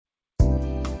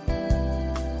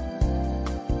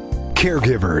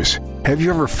Caregivers, have you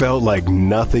ever felt like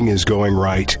nothing is going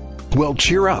right? Well,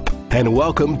 cheer up and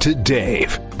welcome to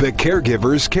Dave the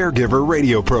Caregiver's Caregiver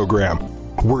radio program,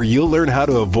 where you'll learn how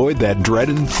to avoid that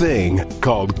dreaded thing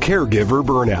called caregiver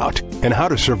burnout and how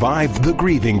to survive the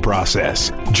grieving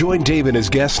process. Join Dave and his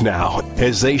guests now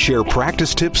as they share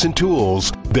practice tips and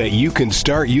tools that you can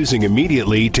start using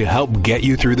immediately to help get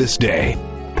you through this day.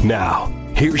 Now,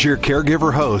 here's your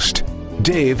caregiver host,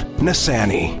 Dave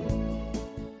Nassani.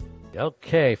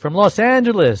 Okay, from Los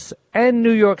Angeles and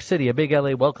New York City, a big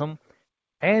LA welcome,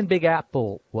 and Big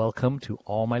Apple welcome to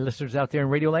all my listeners out there in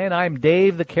Radio Land. I'm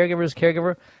Dave, the Caregiver's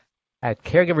Caregiver, at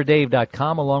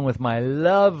caregiverdave.com, along with my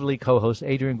lovely co-host,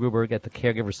 Adrienne Gruberg, at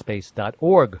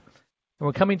thecaregiverspace.org. And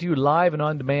we're coming to you live and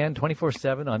on demand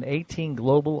 24/7 on 18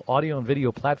 global audio and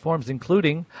video platforms,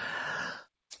 including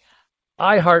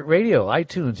iHeartRadio,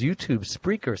 iTunes, YouTube,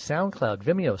 Spreaker, SoundCloud,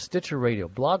 Vimeo, Stitcher Radio,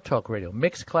 Blog Talk Radio,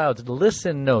 Mixclouds,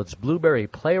 Listen Notes, Blueberry,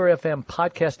 Player FM,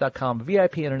 Podcast.com,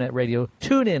 VIP Internet Radio,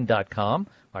 TuneIn.com,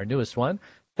 our newest one,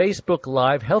 Facebook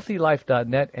Live,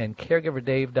 HealthyLife.net, and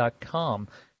CaregiverDave.com.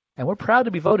 And we're proud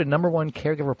to be voted #1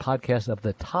 caregiver podcast of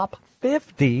the top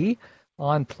 50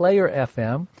 on Player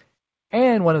FM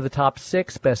and one of the top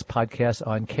 6 best podcasts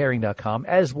on Caring.com,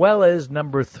 as well as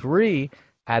 #3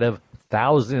 out of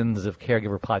thousands of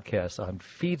caregiver podcasts on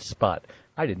FeedSpot.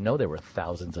 I didn't know there were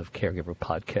thousands of caregiver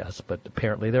podcasts, but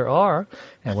apparently there are,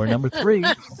 and we're #3.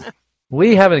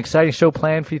 We have an exciting show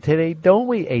planned for you today, don't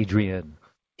we, Adrienne?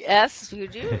 Yes, you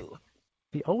do.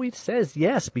 He always says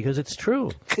yes because it's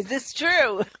true. Because it's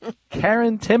true.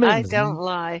 Karen Timmons. I don't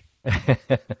lie.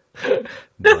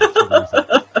 No,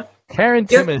 Karen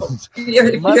Timmons. You're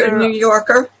a New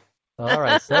Yorker. All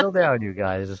right, settle down, you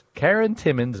guys. Karen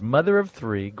Timmons, mother of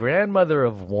 3, grandmother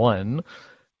of 1.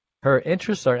 Her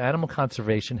interests are animal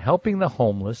conservation, helping the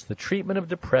homeless, the treatment of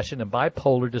depression and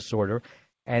bipolar disorder,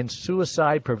 and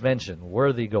suicide prevention.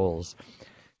 Worthy goals.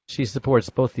 She supports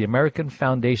both the American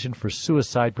Foundation for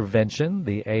Suicide Prevention,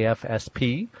 the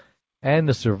AFSP, and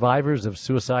the Survivors of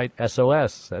Suicide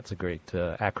SOS. That's a great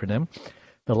acronym.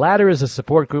 The latter is a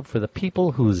support group for the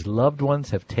people whose loved ones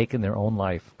have taken their own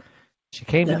life. She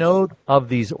came to know of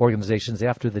these organizations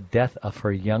after the death of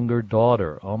her younger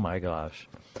daughter. Oh, my gosh.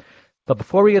 But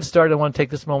before we get started, I want to take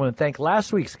this moment and thank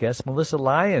last week's guest, Melissa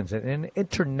Lyons, an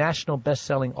international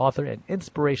best-selling author and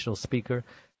inspirational speaker,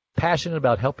 passionate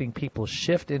about helping people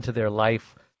shift into their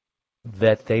life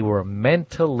that they were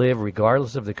meant to live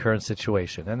regardless of the current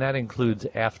situation. And that includes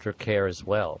aftercare as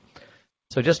well.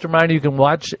 So just a reminder, you can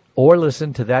watch or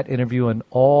listen to that interview and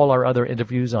all our other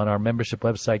interviews on our membership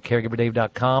website,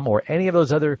 caregiverdave.com, or any of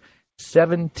those other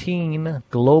 17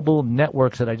 global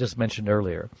networks that I just mentioned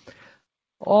earlier.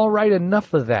 All right,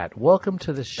 enough of that. Welcome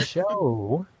to the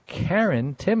show,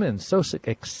 Karen Timmons. So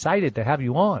excited to have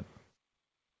you on.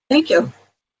 Thank you.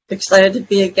 Excited to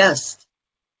be a guest.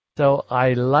 So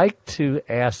I like to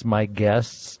ask my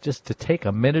guests just to take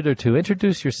a minute or two,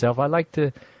 introduce yourself. I like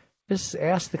to just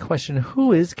ask the question,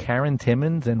 who is Karen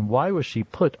Timmons and why was she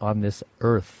put on this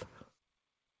earth?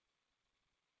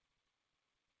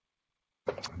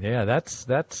 Yeah,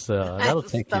 that'll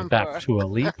take you back to a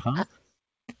leap, huh?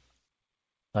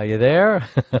 Are you there?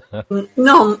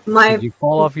 No, Did you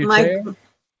fall off your chair?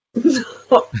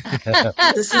 No.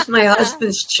 This is my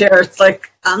husband's chair. It's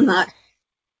like I'm not.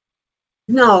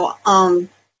 No,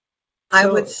 I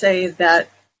would say that.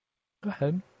 Go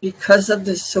ahead. Because of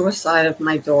the suicide of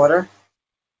my daughter,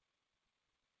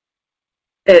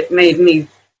 it made me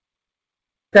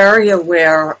very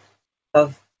aware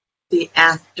of the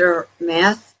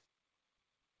aftermath.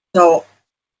 So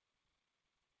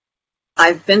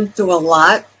I've been through a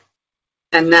lot,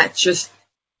 and that just,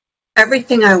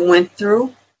 everything I went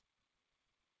through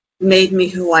made me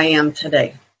who I am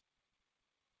today.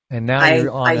 And now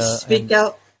you're on I speak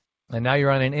out. And now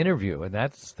you're on an interview, and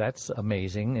that's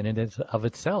amazing in and of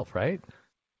itself, right?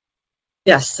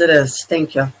 Yes, it is.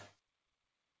 Thank you.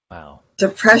 Wow.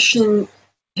 Depression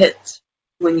hits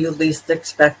when you least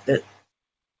expect it.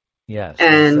 Yes.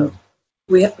 And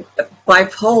we have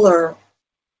bipolar,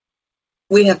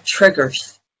 we have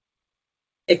triggers.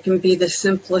 It can be the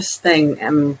simplest thing.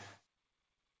 And,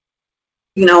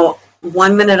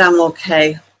 1 minute I'm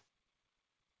okay,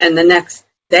 and the next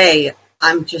day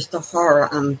I'm just a horror.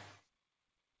 I'm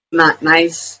not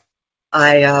nice.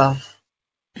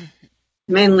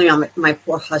 Mainly my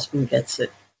poor husband gets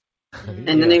it. And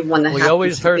anyone that we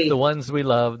always hurt the ones we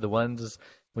love, the ones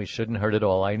we shouldn't hurt at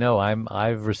all. I know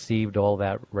I've received all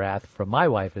that wrath from my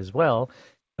wife as well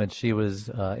when she was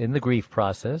in the grief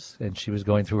process and she was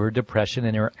going through her depression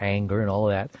and her anger and all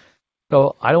of that.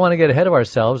 So I don't want to get ahead of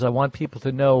ourselves. I want people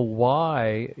to know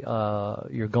why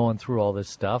you're going through all this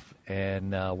stuff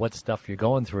and what stuff you're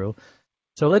going through.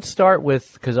 So let's start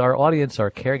with, because our audience are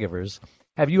caregivers.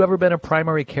 Have you ever been a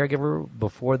primary caregiver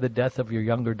before the death of your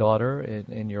younger daughter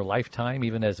in your lifetime,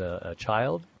 even as a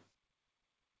child?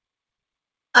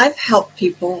 I've helped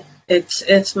people.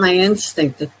 It's my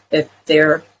instinct that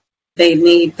if they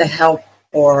need the help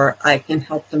or I can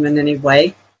help them in any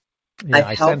way. Yeah,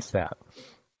 I sense that.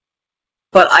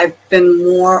 But I've been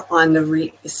more on the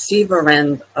receiver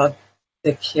end of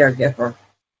the caregiver,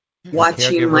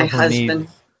 watching my husband.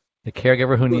 The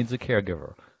caregiver who needs a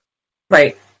caregiver.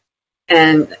 Right.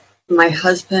 And my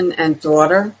husband and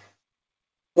daughter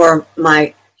were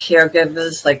my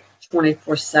caregivers like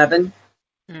 24/7,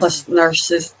 plus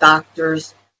nurses,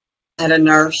 doctors. I had a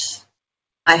nurse.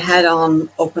 I had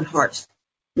open hearts.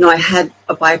 No, I had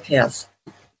a bypass.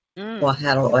 Well, I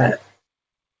had all that.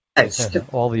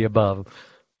 All the above.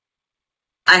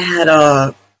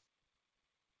 I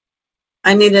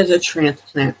needed a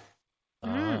transplant.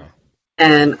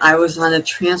 And I was on a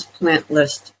transplant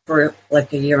list for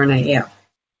like a year and a half.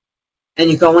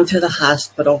 And you go into the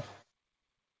hospital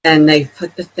and they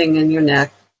put the thing in your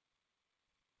neck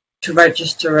to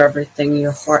register everything,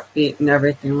 your heartbeat and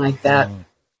everything like that.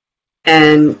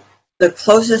 And the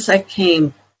closest I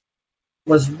came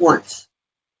was once.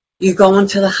 You go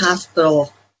into the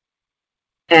hospital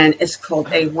and it's called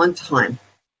A1 time.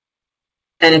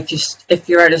 And if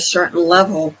you're at a certain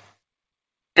level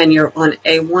and you're on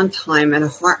A1 time and a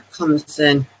heart comes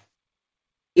in,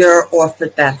 you're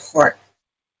offered that heart.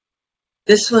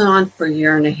 This went on for a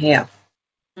year and a half.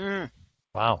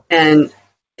 Wow. And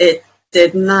it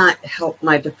did not help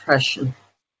my depression.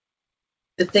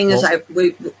 The thing is,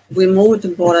 we moved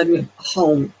and bought a new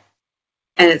home,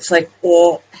 and it's like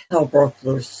all hell broke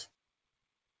loose.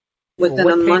 Within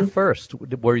what a came month first?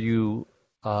 Were you...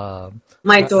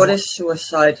 my daughter's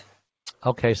suicide.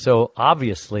 Okay, so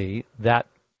obviously that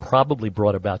probably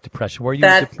brought about depression. Were you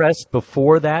depressed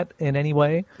before that in any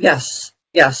way? Yes.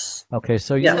 Okay,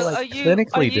 so you're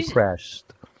clinically depressed.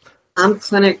 I'm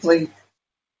clinically,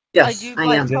 yes, are you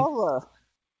I am. bipolar?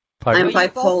 Pardon? I'm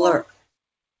bipolar.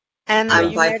 And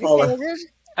I'm bipolar. Medicated?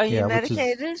 Are you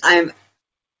medicated?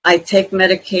 I take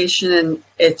medication and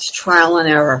it's trial and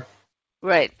error.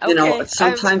 Right. Okay. You know,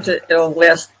 sometimes it'll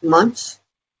last months,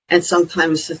 and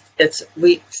sometimes it's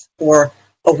weeks or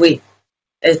a week.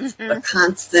 It's a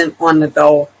constant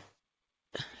on-the-go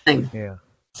thing. Yeah.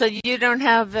 So you don't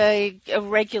have a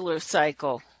regular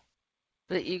cycle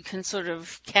that you can sort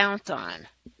of count on.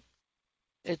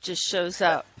 It just shows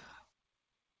up.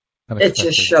 It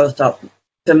just shows up.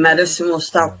 The medicine will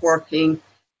stop working,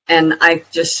 and I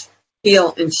just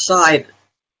feel inside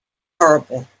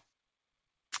horrible.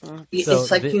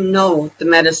 It's like the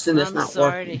medicine is not working.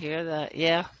 I'm sorry to hear that.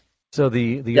 Yeah. So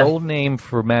the old name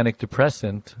for manic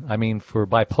depressant, for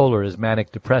bipolar, is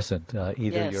manic depressant.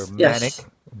 Either you're manic,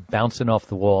 bouncing off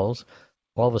the walls,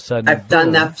 all of a sudden I've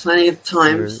done that plenty of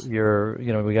times. You're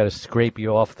we got to scrape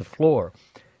you off the floor,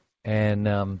 and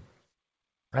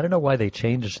I don't know why they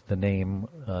changed the name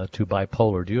to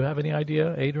bipolar. Do you have any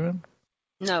idea, Adrienne?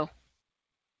 No.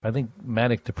 I think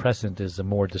manic depressant is a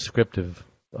more descriptive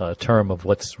term of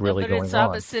what's really going it's on.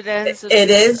 Opposite ends it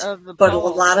is, of the but pole.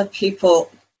 A lot of people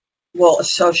will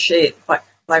associate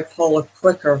bipolar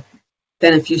quicker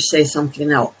than if you say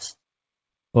something else.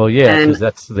 Well, yeah,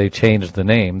 because they changed the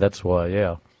name. That's why,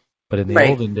 yeah. But in the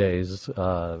olden days,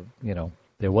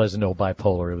 there was no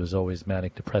bipolar. It was always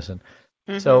manic depressant.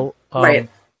 So, I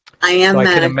am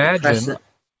manic depressant.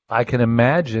 I can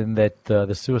imagine that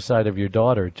the suicide of your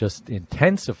daughter just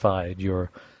intensified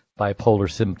your bipolar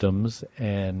symptoms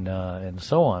and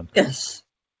so on. Yes.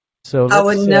 So I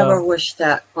would never wish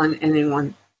that on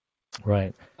anyone.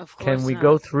 Right. Of course Can we not.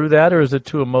 go through that, or is it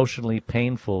too emotionally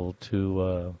painful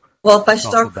to? Well, if I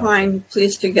start crying,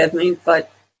 please forgive me. But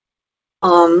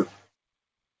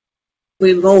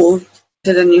we moved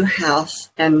to the new house,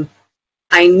 and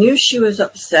I knew she was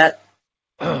upset,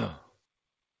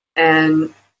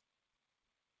 and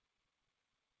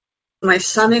my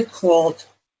son had called.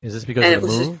 Is this because of the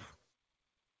move?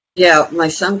 Yeah, my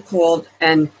son called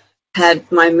and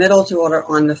had my middle daughter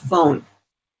on the phone,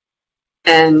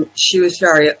 and she was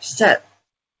very upset.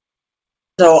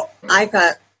 So I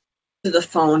got to the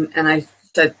phone and I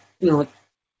said,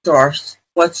 Doris,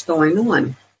 what's going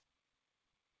on?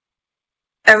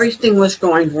 Everything was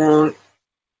going wrong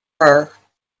for her,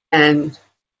 and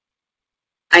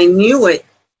I knew it,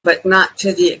 but not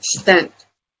to the extent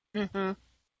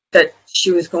that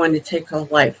she was going to take her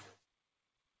life.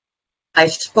 I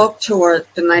spoke to her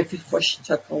the night before she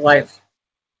took her life,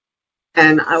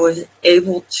 And I was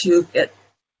able to get,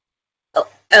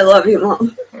 I love you,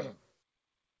 Mom.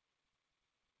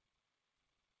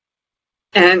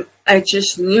 And I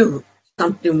just knew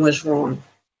something was wrong.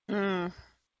 Mm.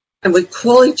 And we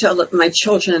call each other, my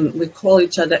children, we call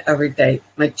each other every day,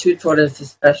 my two daughters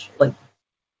especially.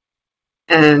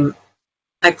 And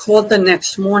I called the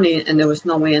next morning and there was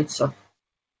no answer.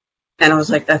 And I was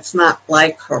like, that's not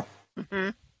like her. Mm-hmm.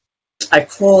 I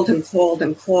called and called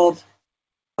and called.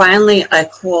 Finally, I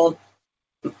called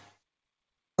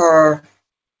her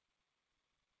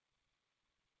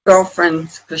girlfriend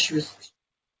because she's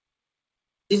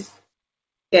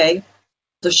gay.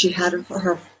 So she had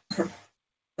her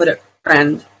with a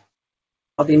friend.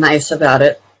 I'll be nice about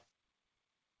it.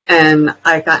 And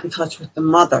I got in touch with the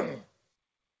mother.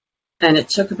 And it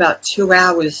took about 2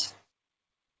 hours.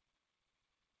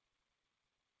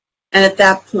 And at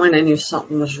that point, I knew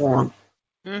something was wrong.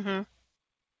 Mm-hmm.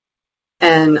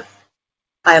 And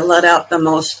I let out the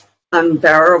most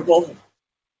unbearable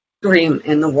scream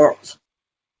in the world.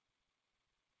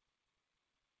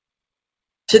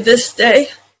 To this day,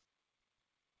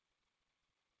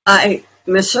 I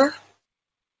miss her.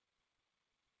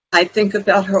 I think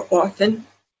about her often.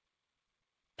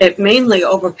 It mainly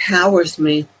overpowers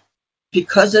me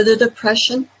because of the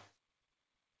depression.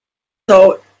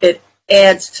 So it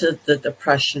adds to the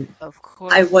depression. Of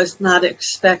course. I was not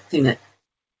expecting it.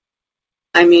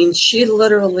 I mean, she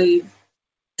literally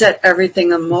set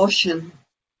everything in motion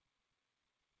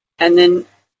and then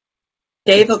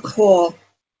gave a call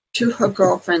to her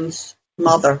girlfriend's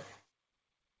mother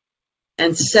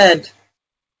and said,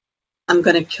 I'm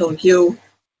going to kill you,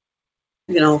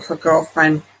 her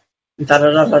girlfriend,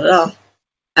 da-da-da-da-da.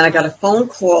 And I got a phone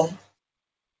call,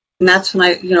 and that's when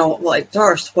I,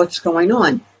 Darce, what's going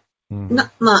on? No,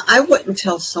 I wouldn't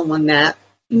tell someone that.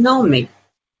 You know me.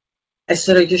 I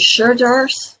said, are you sure,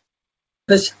 Darce?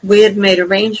 Because we had made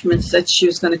arrangements that she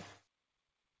was going to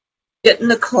get in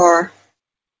the car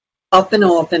up in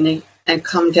Albany and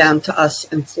come down to us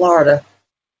in Florida.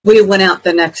 We went out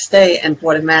the next day and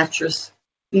bought a mattress,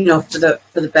 for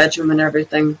the bedroom and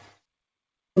everything.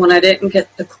 When I didn't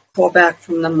get the call back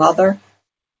from the mother,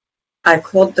 I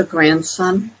called the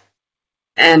grandson,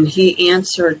 and he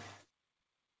answered.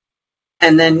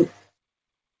 And then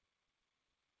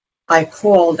I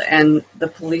called, and the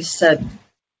police said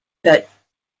that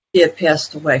he had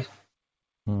passed away.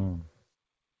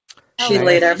 She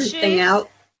laid everything out.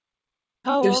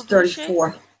 How She was old was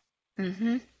 34. she?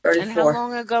 Mm-hmm. 34. And how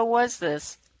long ago was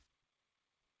this?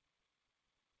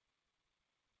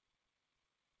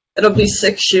 It'll be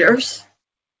 6 years.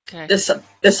 Okay.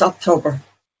 This October.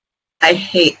 I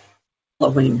hate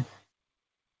Halloween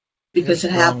because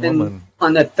it happened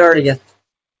on the 30th.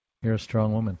 You're a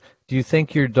strong woman. Do you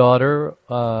think your daughter,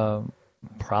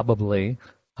 probably,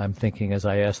 I'm thinking as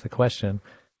I ask the question,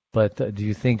 but do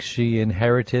you think she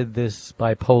inherited this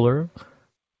bipolar?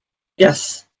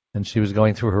 Yes. And she was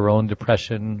going through her own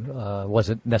depression,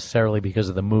 wasn't necessarily because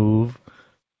of the move?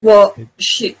 Well,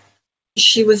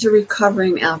 she was a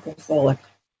recovering alcoholic.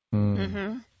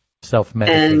 Mm-hmm.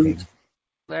 Self-medicating. And,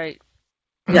 right.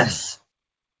 Yes.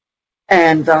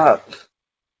 And,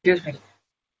 excuse me,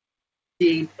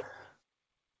 she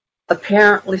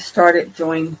apparently started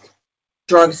doing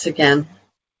drugs again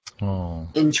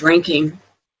and drinking,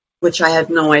 which I had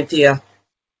no idea.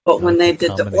 But when they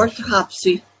did the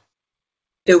autopsy,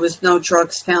 there was no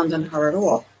drugs found in her at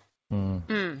all.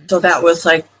 So that was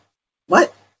like,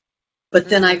 what? But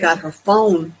then I got her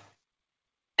phone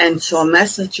and saw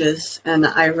messages, and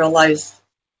I realized.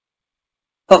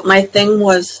 But my thing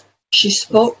was, she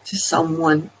spoke to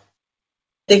someone.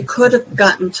 They could have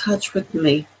gotten in touch with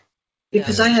me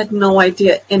because I had no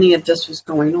idea any of this was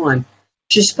going on.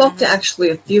 She spoke to actually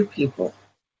a few people.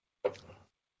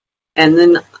 And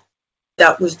then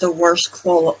that was the worst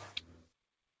call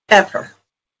ever.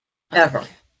 Ever.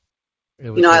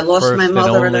 I lost my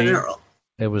mother at an early.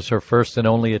 It was her first and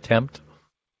only attempt?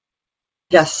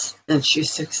 Yes, and she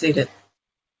succeeded.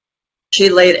 She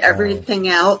laid everything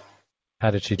out.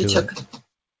 How did she do it?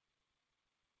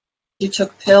 She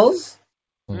took pills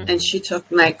and she took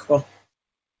NyQuil.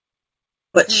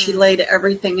 But she laid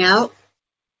everything out,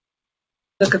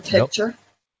 took a picture.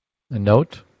 A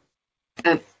note?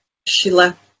 And she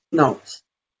left notes.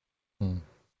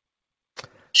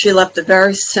 She left a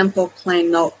very simple,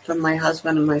 plain note for my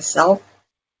husband and myself.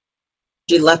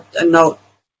 She left a note,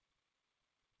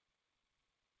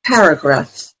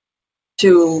 paragraphs,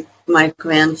 to my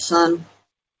grandson,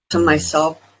 to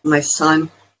myself, my son.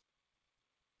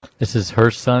 This is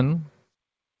her son?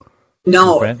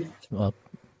 No.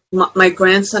 My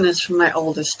grandson is from my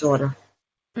oldest daughter.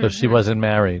 So she wasn't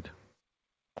married?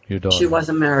 your daughter. She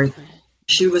wasn't married.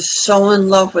 She was so in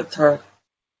love with her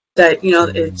that,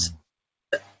 it's,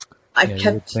 I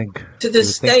kept, to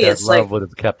this day, it's love like, would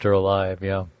have kept her alive,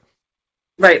 yeah.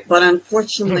 Right, but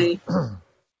unfortunately,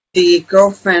 the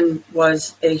girlfriend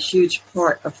was a huge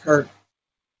part of her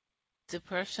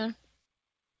depression.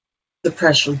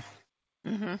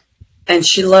 Mm-hmm. And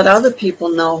she let other people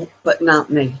know, but not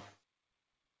me.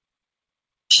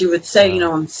 She would say,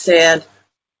 I'm sad,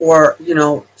 or,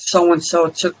 so-and-so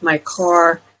took my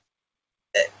car.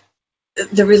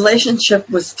 The relationship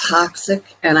was toxic,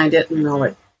 and I didn't know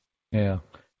it. Yeah.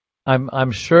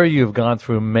 I'm sure you've gone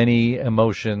through many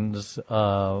emotions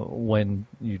when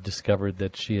you discovered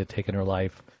that she had taken her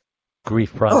life.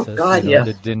 Grief process, oh, God, yeah.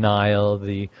 The denial,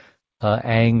 the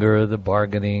anger, the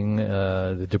bargaining,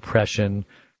 the depression.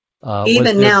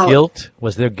 Even now, guilt?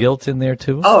 Was there guilt in there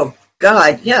too? Oh,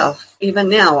 God, yeah. Even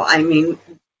now, I mean,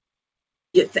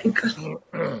 you think,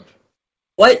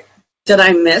 what did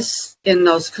I miss in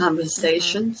those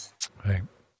conversations? Right.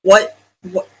 What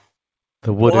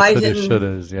the woulda, coulda,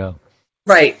 shouldas, yeah.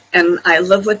 Right, and I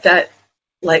live with that,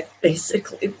 like,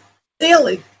 basically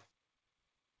daily.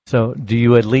 So do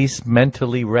you at least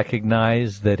mentally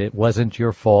recognize that it wasn't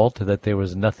your fault, that there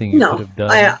was nothing you could have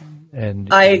done?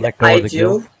 I let go of the do.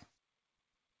 guilt?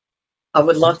 I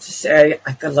would love to say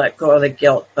I could let go of the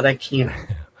guilt, but I can't.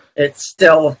 It's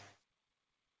still,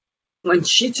 when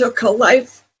she took her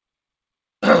life,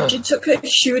 she took a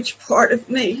huge part of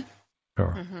me.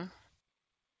 Sure. Mm-hmm.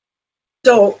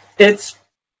 So it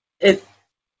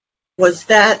was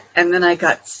that, and then I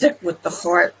got sick with the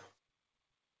heart.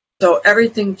 So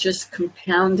everything just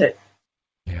compounded.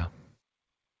 Yeah.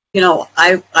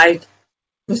 I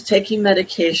was taking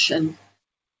medication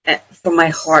for my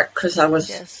heart because I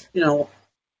was,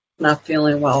 not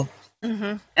feeling well.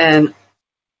 Mm-hmm. And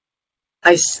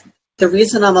the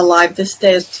reason I'm alive this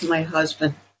day is to my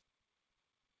husband.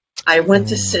 I went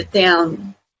to sit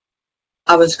down.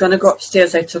 I was going to go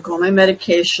upstairs. I took all my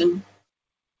medication,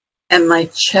 and my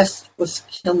chest was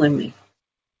killing me.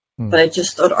 But I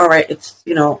just thought, all right, it's,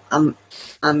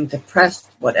 I'm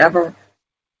depressed, whatever.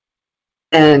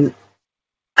 And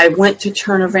I went to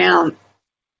turn around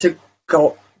to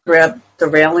go grab the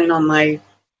railing on my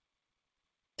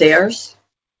stairs,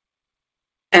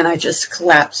 and I just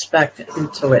collapsed back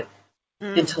into it,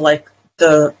 into like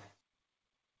the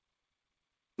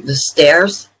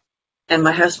stairs. And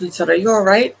my husband said, "Are you all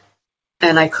right?"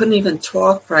 And I couldn't even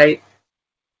talk right.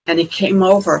 And he came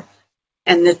over.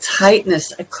 And the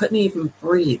tightness, I couldn't even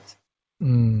breathe.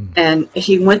 And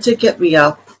he went to get me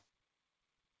up,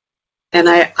 and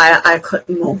I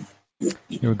couldn't move.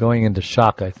 You were going into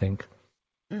shock, I think.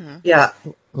 Mm-hmm. Yeah.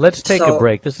 Let's take a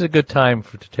break. This is a good time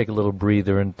to take a little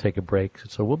breather and take a break.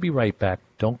 So we'll be right back.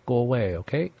 Don't go away,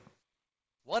 okay?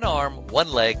 One Arm,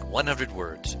 One Leg, 100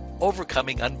 Words,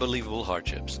 Overcoming Unbelievable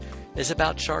Hardships, is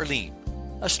about Charlene,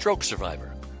 a stroke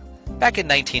survivor. Back in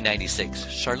 1996,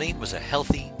 Charlene was a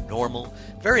healthy, normal,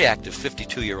 very active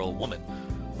 52-year-old woman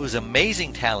whose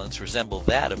amazing talents resembled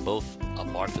that of both a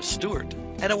Martha Stewart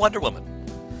and a Wonder Woman.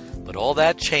 But all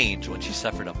that changed when she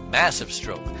suffered a massive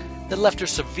stroke that left her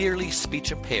severely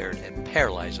speech-impaired and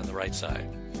paralyzed on the right side.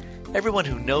 Everyone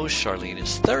who knows Charlene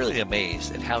is thoroughly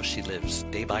amazed at how she lives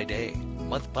day by day,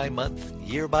 month by month,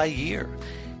 year by year,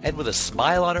 and with a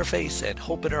smile on her face and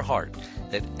hope in her heart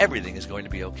that everything is going to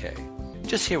be okay.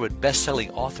 Just hear what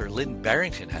best-selling author Lynn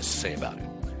Barrington has to say about it.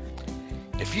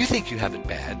 If you think you have it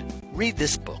bad, read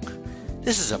this book.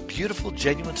 This is a beautiful,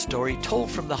 genuine story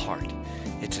told from the heart.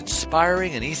 It's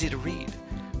inspiring and easy to read.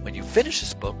 When you finish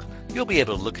this book, you'll be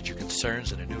able to look at your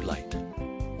concerns in a new light.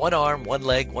 One Arm, One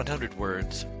Leg, 100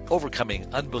 Words,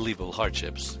 Overcoming Unbelievable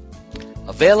Hardships.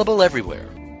 Available everywhere.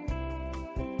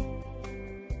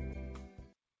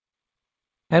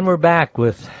 And we're back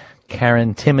with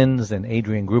Karen Timmons and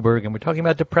Adrienne Gruberg, and we're talking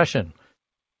about depression.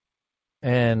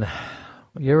 And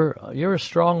you're a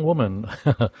strong woman,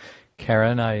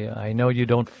 Karen. I know you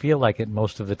don't feel like it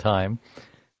most of the time,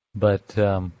 but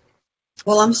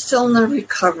well, I'm still in the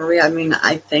recovery. I mean,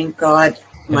 I thank God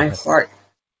my heart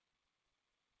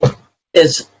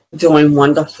is doing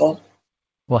wonderful.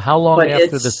 Well, how long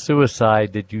after the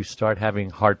suicide did you start having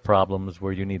heart problems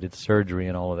where you needed surgery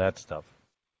and all of that stuff?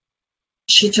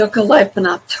 She took her life in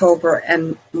October,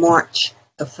 and March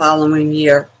the following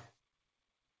year,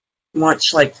 March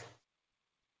like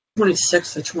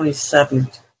 26th or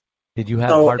 27th. Did you have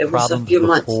heart problems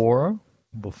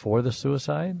before the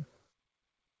suicide?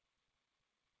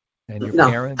 And your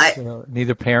parents,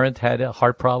 neither parent had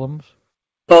heart problems?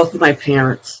 Both my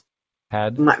parents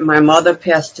had. My mother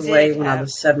passed away when I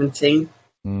was 17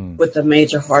 with a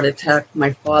major heart attack.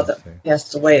 My father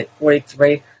passed away at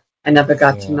 43. I never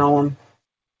got to know him.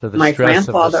 So the My stress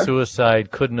grandfather, of the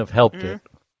suicide couldn't have helped it.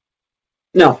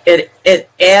 No, it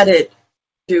added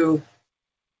to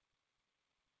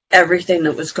everything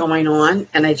that was going on,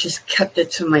 and I just kept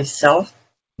it to myself.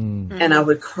 And I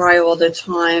would cry all the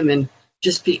time and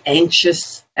just be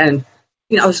anxious. And,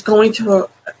 I was going to a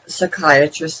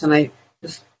psychiatrist, and I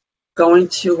was going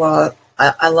to,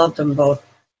 I love them both,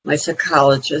 my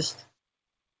psychologist.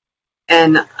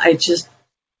 And I just,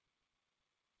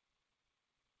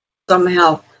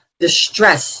 somehow, the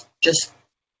stress,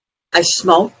 I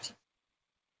smoked.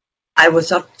 I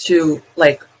was up to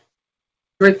like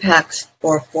 3 packs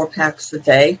or 4 packs a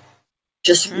day.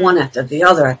 Just one after the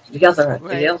other, after the other, after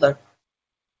the other.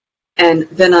 And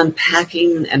then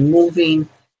unpacking and moving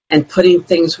and putting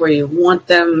things where you want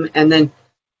them, and then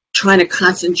trying to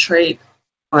concentrate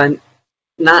on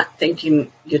not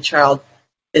thinking your child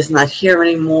is not here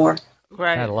anymore.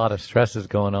 Right. Had a lot of stresses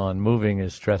going on. Moving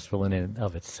is stressful in and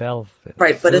of itself.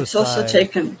 Right, but it's also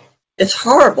it's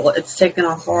horrible. It's taken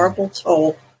a horrible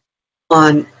toll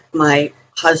on my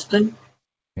husband,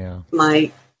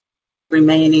 my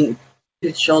remaining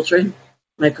 2 children,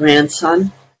 my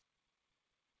grandson.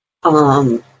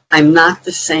 I'm not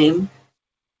the same.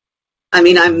 I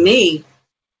mean, I'm me.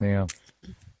 Yeah.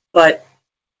 But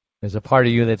there's a part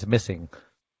of you that's missing.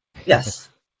 Yes.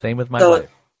 Same with my wife.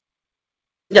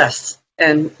 Yes.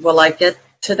 And will I get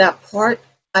to that part?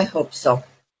 I hope so.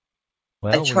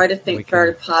 Well, I try to think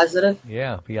very positive.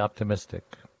 Yeah, be optimistic.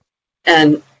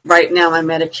 And right now my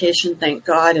medication, thank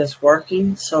God, is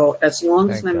working. So as long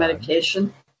as my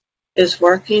medication is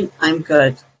working, I'm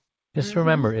good. Just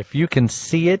remember, if you can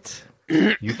see it,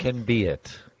 you can be it.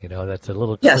 That's a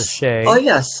little cliche. Oh,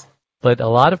 yes. But a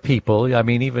lot of people, I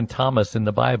mean, even Thomas in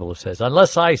the Bible says,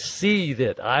 unless I see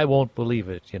it, I won't believe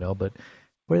it, But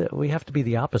we have to be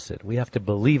the opposite. We have to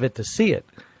believe it to see it,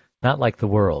 not like the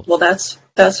world. Well,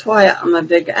 that's why I'm a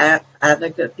big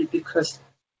advocate, because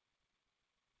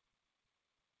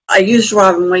I use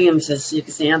Robin Williams as the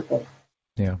example.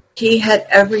 Yeah. He had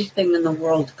everything in the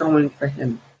world going for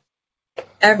him.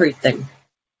 Everything.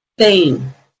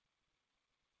 Fame.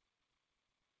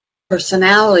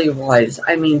 Personality-wise.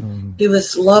 I mean, he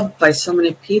was loved by so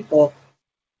many people,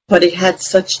 but he had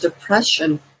such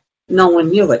depression, no one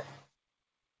knew it.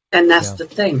 And that's the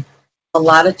thing. A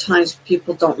lot of times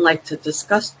people don't like to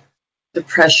discuss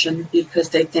depression because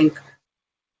they think,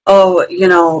 oh,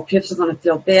 people are going to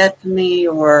feel bad for me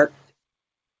or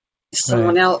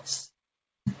someone else.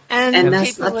 And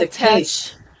that's not the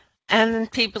case.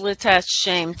 And people attach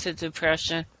shame to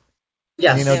depression.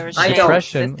 Yes, I don't.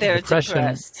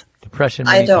 Depression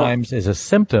many times is a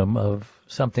symptom of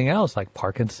something else, like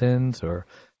Parkinson's or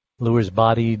Lewy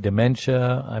body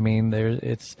dementia. I mean,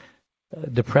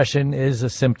 depression is a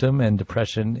symptom, and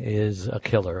depression is a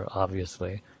killer,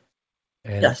 obviously.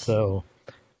 And so,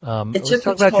 let's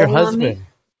talk about your husband.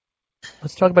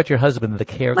 Let's talk about your husband, the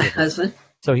caregiver. My husband.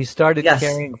 So he started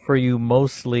caring for you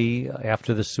mostly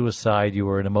after the suicide. You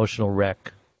were an emotional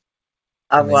wreck.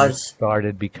 I was. You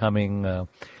started becoming,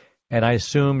 and I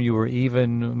assume you were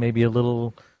even maybe a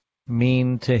little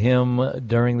mean to him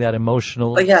during that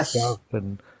emotional stuff.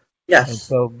 And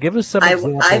so give us some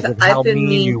examples of how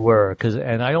mean you were.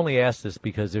 And I only ask this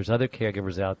because there's other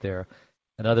caregivers out there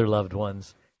and other loved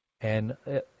ones. And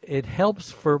it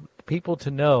helps for people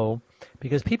to know,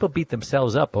 because people beat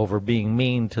themselves up over being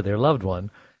mean to their loved one.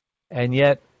 And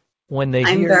yet, when they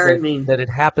hear that it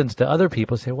happens to other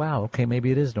people, say, wow, okay,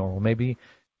 maybe it is normal.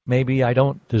 Maybe I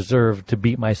don't deserve to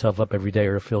beat myself up every day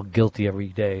or feel guilty every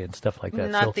day and stuff like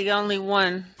that. Not the only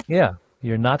one. Yeah,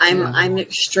 you're not. I'm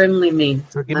extremely mean.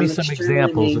 So give me some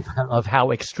examples of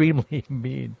how extremely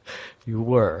mean you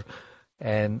were.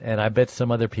 And I bet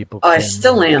some other people can. I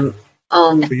still am.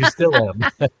 You still am.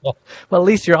 Well, at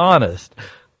least you're honest.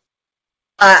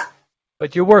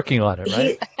 But you're working on it,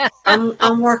 right?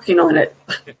 I'm working on it.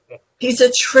 He's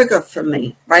a trigger for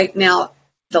me right now.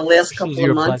 The last couple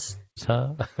of months,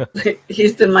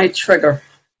 he's been my trigger.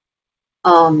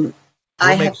 We'll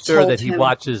make sure that he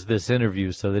watches this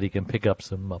interview so that he can pick up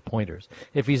some pointers.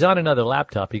 If he's on another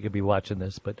laptop, he could be watching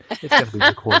this, but it's going to be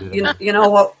recorded. You know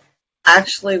what?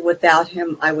 Actually, without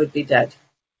him, I would be dead.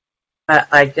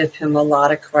 I give him a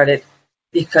lot of credit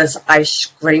because I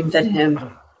screamed at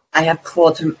him. I have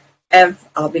called him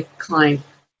I'll be kind.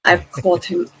 I've called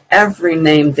him every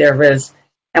name there is.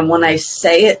 And when I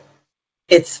say it,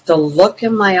 it's the look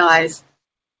in my eyes,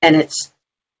 and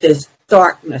there's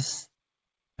darkness.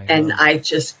 And I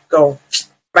just go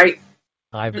right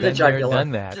I've to been the jugular. There,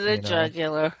 done that. To the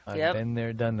jugular. I've been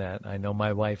there, done that. I know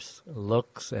my wife's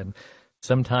looks, and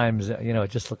sometimes, it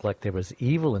just looked like there was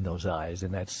evil in those eyes,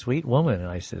 and that sweet woman. And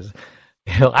I says,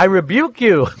 I rebuke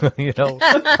you.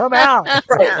 Come out.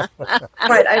 Right.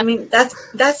 Right. I mean,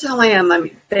 that's how I am. I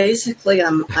mean, basically,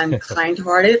 I'm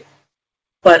kind-hearted,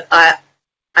 but I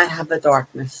have a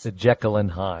darkness. The Jekyll and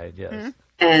Hyde, yes. Mm-hmm.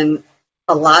 And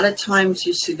a lot of times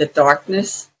you see the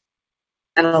darkness,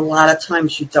 and a lot of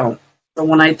times you don't. But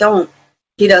when I don't,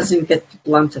 he doesn't get the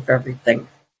blunt of everything.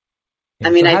 Yeah,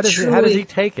 I mean, so how does he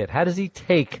take it? How does he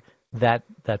take that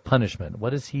punishment?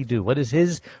 What does he do? What is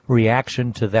his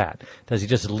reaction to that? Does he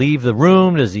just leave the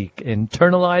room? Does he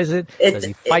internalize it? Does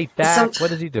he fight back? What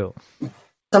does he do?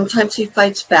 Sometimes he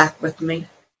fights back with me.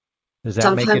 Does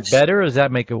that make it better or does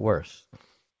that make it worse?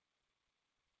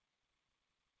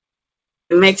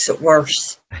 It makes it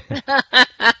worse.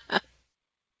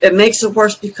 It makes it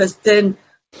worse because then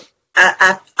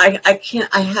I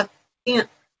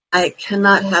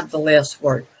cannot have the last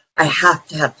word. I have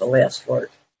to have the last word.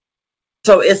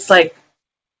 So it's like,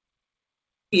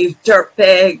 you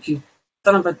dirtbag, you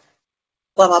son of a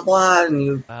blah blah blah, and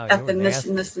you effing this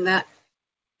and this and that.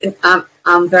 And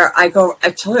I go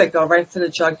right for the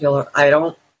jugular. I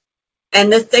don't.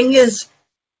 And the thing is,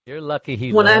 you're lucky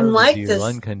he when loves I'm like you this,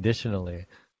 unconditionally.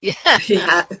 Yeah.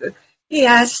 He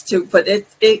has to, but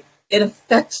it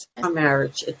affects our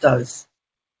marriage. It does.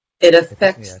 It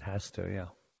affects. Yeah, it has to. Yeah.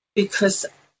 Because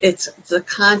it's a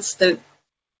constant.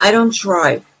 I don't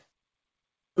drive.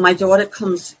 My daughter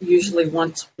comes usually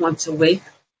once a week,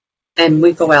 and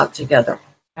we go out together.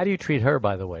 How do you treat her,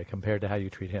 by the way, compared to how you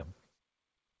treat him?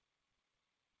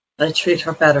 I treat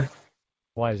her better.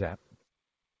 Why is that?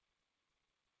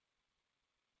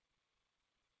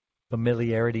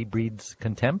 Familiarity breeds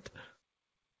contempt?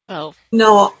 Oh.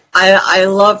 No, I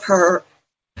love her.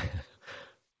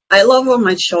 I love all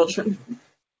my children.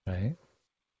 Right.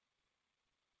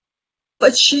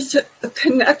 But she's a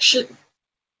connection.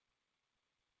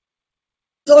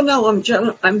 So no, I'm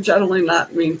generally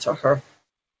not mean to her.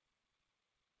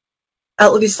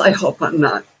 At least I hope I'm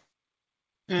not.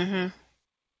 Mm-hmm.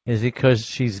 Is it because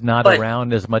she's not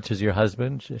around as much as your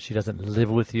husband? She doesn't live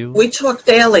with you? We talk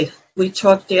daily.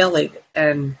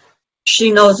 And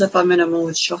she knows if I'm in a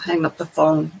mood, she'll hang up the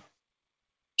phone.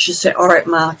 She'll say, all right,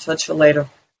 Ma, I'll touch you later.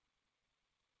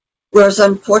 Whereas,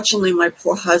 unfortunately, my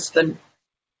poor husband,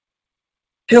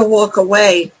 he'll walk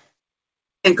away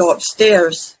and go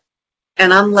upstairs,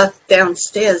 and I'm left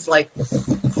downstairs like...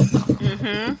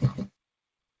 Mm-hmm.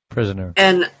 Prisoner.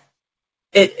 And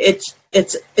it's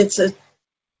a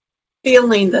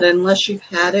feeling that unless you've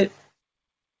had it,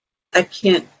 I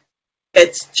can't...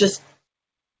 It's just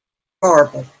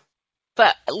horrible.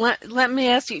 But let me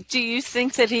ask you, do you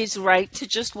think that he's right to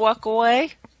just walk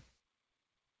away?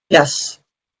 Yes.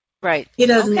 Right. He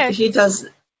doesn't. Okay. He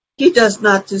does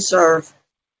not deserve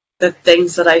the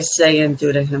things that I say and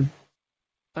do to him.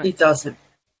 Right. He doesn't.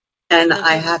 And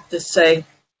I have to say,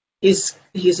 he's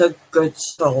a good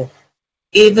soul.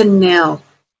 Even now,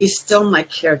 he's still my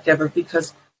caregiver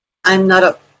because I'm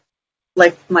not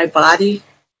my body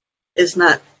is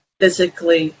not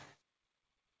physically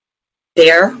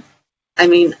there. I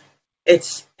mean,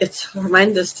 it's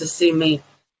horrendous to see me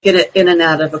get in and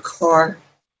out of a car.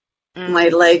 My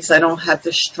legs, I don't have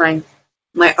the strength.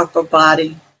 My upper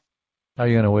body. Are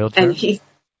you in a wheelchair? And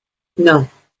no.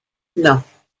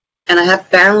 And I have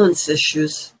balance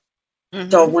issues. Mm-hmm.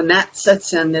 So when that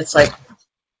sets in, it's like...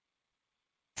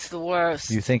 It's the worst.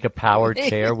 Do you think a power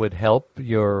chair would help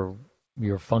your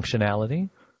functionality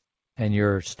and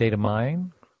your state of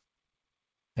mind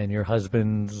and your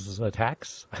husband's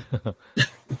attacks?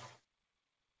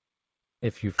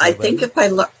 If you, I think if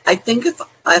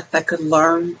I could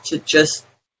learn to just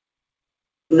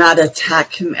not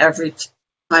attack him every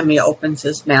time he opens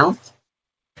his mouth,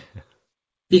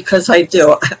 because I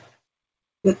do.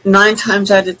 9 times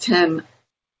out of 10,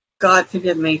 God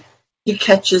forgive me, he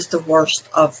catches the worst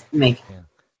of me.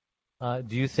 Yeah.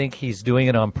 Do you think he's doing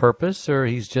it on purpose, or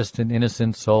he's just an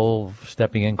innocent soul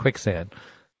stepping in quicksand?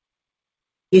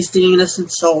 He's the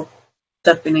innocent soul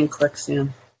stepping in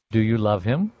quicksand. Do you love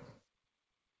him?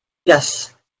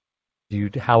 Yes.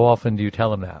 How often do you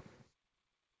tell him that?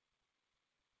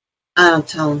 I don't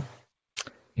tell him.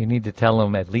 You need to tell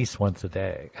him at least once a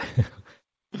day.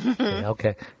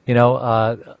 Okay.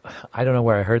 I don't know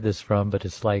where I heard this from, but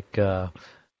it's like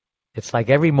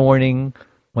every morning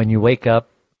when you wake up,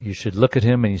 you should look at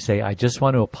him and you say, I just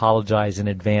want to apologize in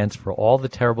advance for all the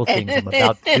terrible things I'm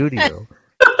about to do to you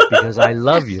because I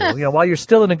love you. While you're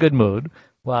still in a good mood,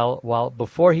 while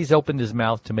before he's opened his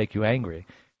mouth to make you angry.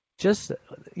 Just,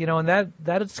 and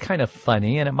that is kind of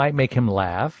funny, and it might make him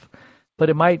laugh, but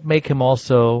it might make him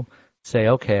also say,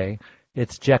 okay,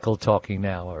 it's Jekyll talking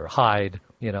now, or Hyde,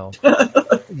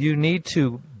 You need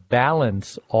to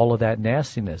balance all of that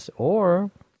nastiness. Or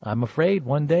I'm afraid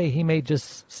one day he may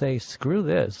just say, screw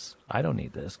this, I don't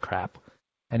need this crap,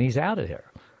 and he's out of here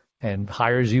and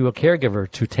hires you a caregiver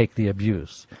to take the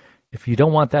abuse. If you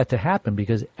don't want that to happen,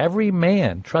 because every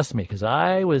man, trust me, because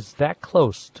I was that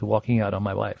close to walking out on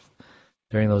my wife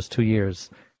during those 2 years,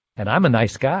 and I'm a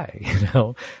nice guy,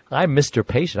 I'm Mr.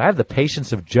 Patient. I have the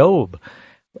patience of Job,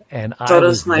 and so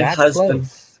does my husband.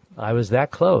 Close. I was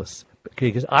that close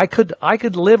because I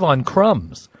could live on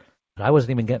crumbs, but I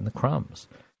wasn't even getting the crumbs.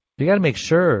 You got to make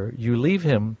sure you leave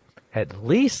him at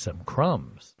least some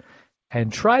crumbs,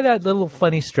 and try that little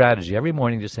funny strategy every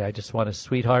morning. Just say, "I just want a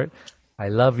sweetheart. I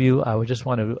love you. I would just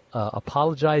want to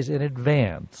apologize in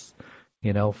advance,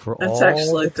 for all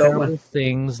the terrible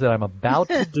things that I'm about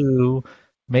to do,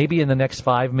 maybe in the next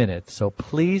 5 minutes. So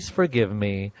please forgive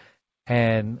me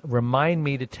and remind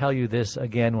me to tell you this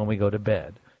again when we go to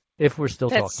bed, if we're still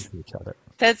talking to each other."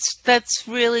 That's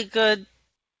really good.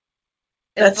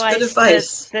 That's good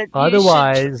advice. That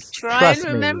Otherwise, trust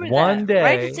and remember me, one day.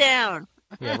 Write it down.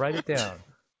 Yeah, write it down.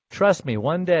 Trust me,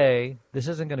 one day, this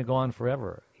isn't going to go on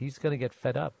forever. He's going to get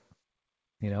fed up,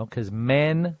 because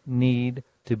men need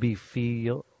to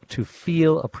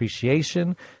feel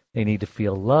appreciation. They need to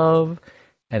feel love.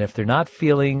 And if they're not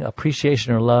feeling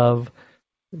appreciation or love,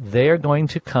 they're going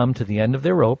to come to the end of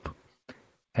their rope,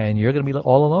 and you're going to be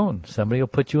all alone. Somebody will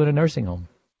put you in a nursing home.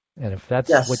 And if that's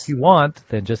what you want,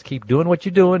 then just keep doing what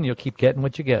you're doing. You'll keep getting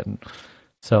what you're getting.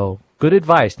 So good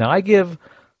advice. Now,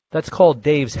 that's called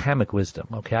Dave's hammock wisdom,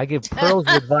 okay? I give pearls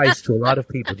of advice to a lot of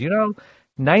people. Do you know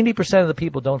 90% of the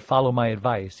people don't follow my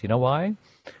advice? You know why?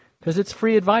 Because it's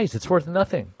free advice. It's worth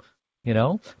nothing,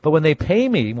 But when they pay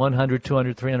me $100,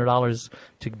 $200, $300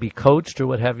 to be coached or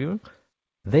what have you,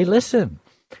 they listen.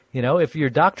 If your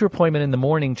doctor appointment in the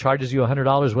morning charges you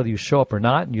 $100 whether you show up or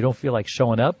not, and you don't feel like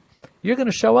showing up, you're going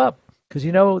to show up because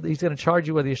he's going to charge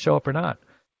you whether you show up or not.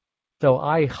 So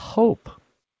I hope,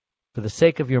 for the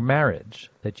sake of your marriage,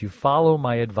 that you follow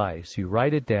my advice. You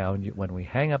write it down. When we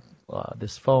hang up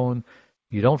this phone,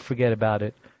 you don't forget about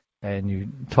it, and you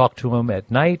talk to him at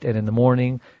night and in the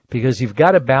morning, because you've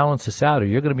got to balance this out or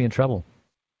you're going to be in trouble.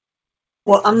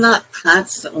 Well, I'm not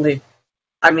constantly.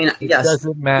 Yes. It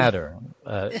doesn't matter.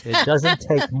 It doesn't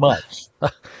take much.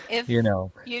 If you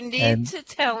need to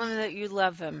tell him that you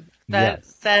love him.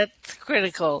 That's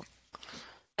critical.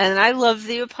 And I love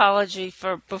the apology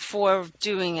for before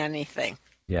doing anything.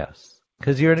 Yes,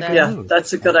 because you're in a good mood. Yeah,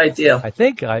 that's a good idea. I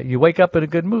think you wake up in a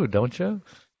good mood, don't you?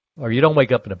 Or you don't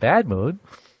wake up in a bad mood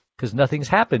because nothing's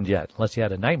happened yet, unless you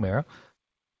had a nightmare.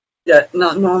 Yeah,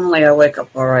 no, normally I wake up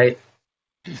all right.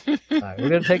 All right, we're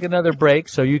going to take another break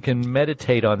so you can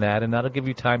meditate on that, and that'll give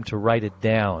you time to write it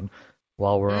down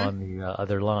while we're on the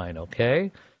other line,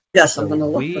 okay? Yes, I'm going to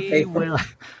look the paper.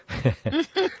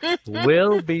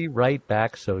 We'll be right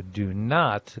back, so do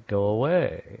not go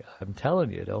away. I'm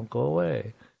telling you, don't go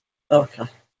away. Okay.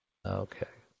 Okay.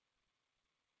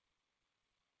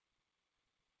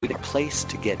 A place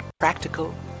to get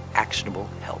practical, actionable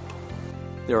help.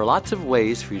 There are lots of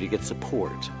ways for you to get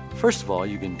support. First of all,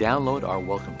 you can download our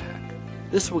welcome pack.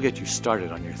 This will get you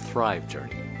started on your Thrive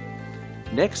journey.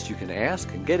 Next, you can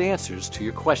ask and get answers to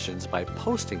your questions by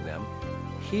posting them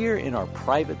here in our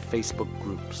private Facebook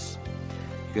groups.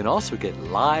 You can also get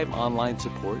live online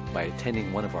support by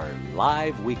attending one of our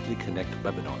live weekly Connect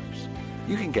webinars.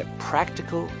 You can get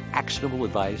practical, actionable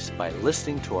advice by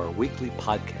listening to our weekly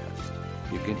podcast.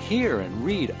 You can hear and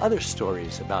read other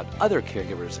stories about other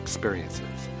caregivers' experiences.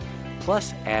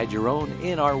 Plus, add your own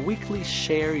in our weekly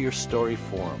Share Your Story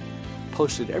forum,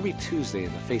 posted every Tuesday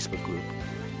in the Facebook group.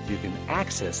 You can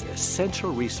access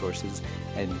essential resources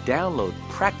and download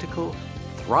practical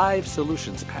Thrive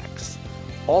Solutions packs,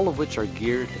 all of which are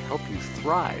geared to help you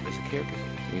thrive as a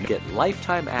caregiver. You can get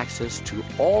lifetime access to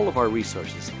all of our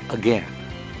resources. Again,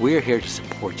 we're here to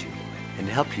support you and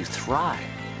help you thrive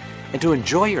and to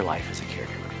enjoy your life as a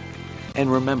caregiver.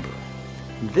 And remember,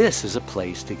 this is a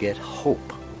place to get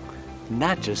hope,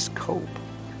 not just cope.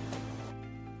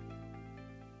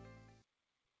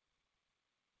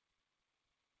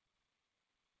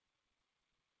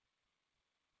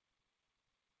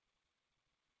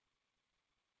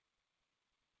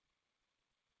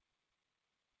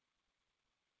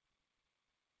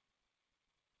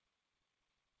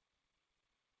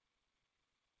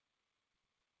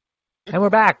 And we're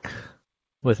back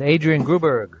with Adrienne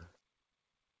Gruberg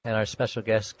and our special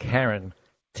guest, Karen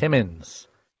Timmons.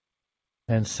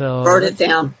 And so... Wrote it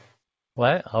down.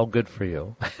 What? Oh, good for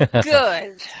you.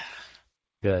 Good.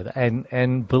 Good.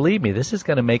 And believe me, this is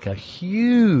going to make a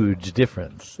huge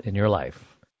difference in your life.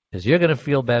 Because you're going to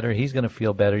feel better, he's going to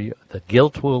feel better, the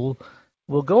guilt will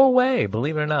will go away,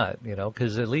 believe it or not,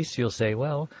 because at least you'll say,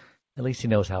 well, at least he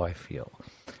knows how I feel.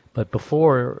 But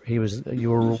before, you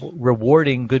were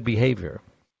rewarding good behavior,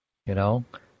 and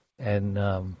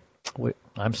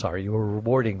I'm sorry, you were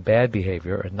rewarding bad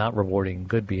behavior and not rewarding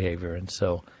good behavior, and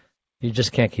so you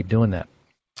just can't keep doing that.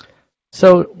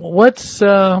 So what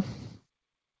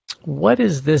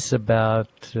is this about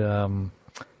the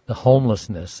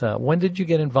homelessness? When did you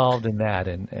get involved in that,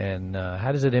 and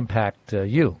how does it impact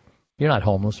you? You're not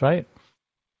homeless, right?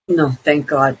 No, thank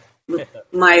God.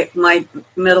 My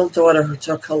middle daughter, who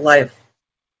took her life,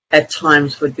 at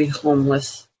times would be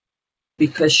homeless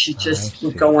because she just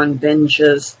would go on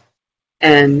binges,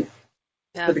 and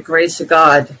for the grace of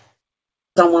God,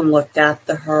 someone looked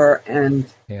after her, and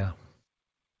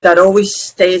that always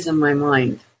stays in my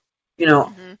mind. If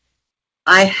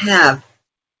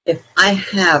I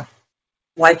have,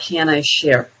 why can't I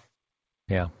share?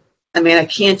 Yeah. I mean, I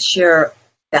can't share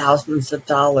thousands of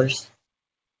dollars,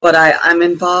 but I'm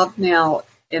involved now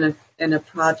in a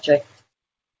project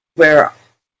where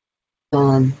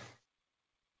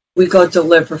we go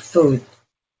deliver food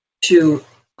to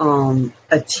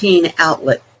a teen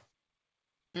outlet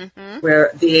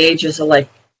where the ages are like,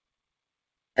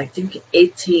 I think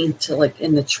 18 to like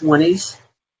in the 20s,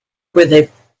 where they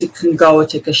can go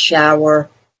take a shower,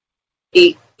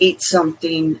 eat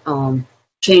something,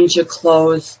 change your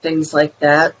clothes, things like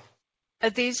that. Are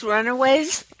these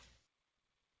runaways?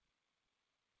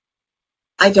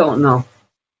 I don't know.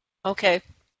 Okay.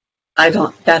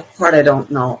 That part I don't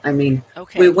know. I mean,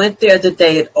 we went there the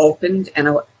day it opened,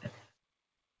 and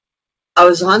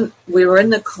we were in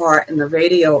the car, and the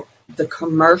radio, the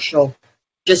commercial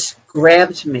just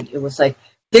grabbed me. It was like,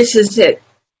 this is it.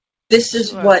 This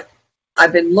is what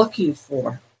I've been looking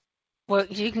for. Well,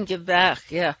 you can give back,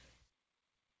 yeah.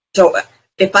 So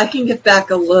if I can get back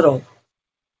a little,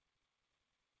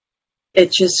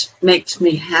 it just makes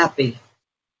me happy,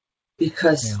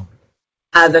 because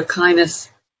out of the kindness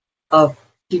of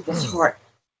people's heart,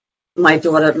 my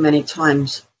daughter many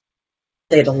times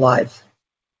stayed alive.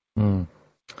 And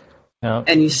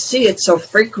you see it so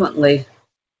frequently,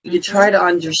 you try to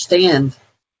understand.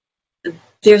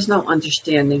 There's no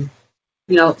understanding.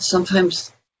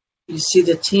 Sometimes you see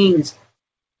the teens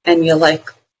and you're like,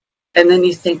 and then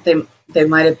you think they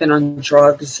might have been on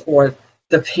drugs, or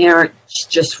the parents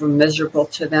just were miserable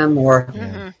to them,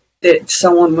 or that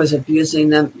someone was abusing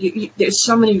them. There's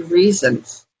so many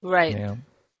reasons. Right. Yeah.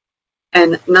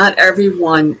 And not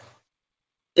everyone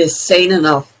is sane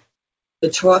enough to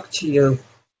talk to you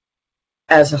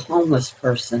as a homeless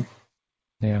person.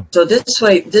 Yeah. So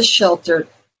this shelter,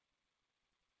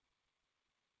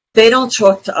 they don't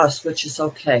talk to us, which is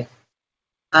okay.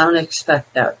 I don't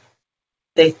expect that.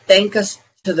 They thank us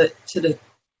to the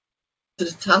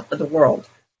top of the world.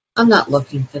 I'm not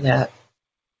looking for that.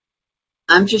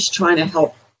 I'm just trying to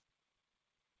help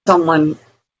someone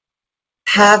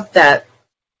have that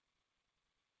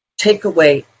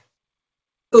takeaway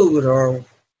food, or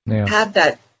have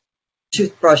that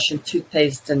toothbrush and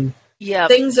toothpaste and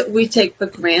things that we take for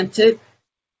granted.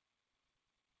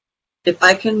 If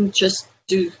I can just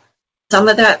do some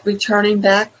of that returning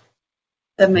back,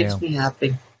 that makes me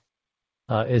happy.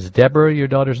 Is Deborah your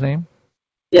daughter's name?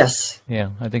 Yes. Yeah,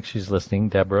 I think she's listening.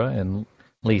 Deborah and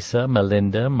Lisa,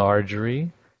 Melinda,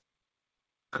 Marjorie.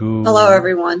 Hello,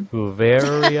 everyone.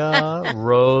 Guveria,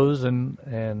 Rose,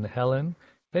 and Helen.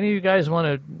 If any of you guys want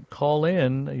to call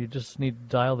in, you just need to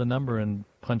dial the number and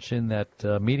punch in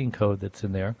that meeting code that's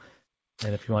in there.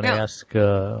 And if you want to ask,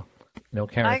 Karen,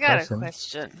 I got a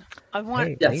question.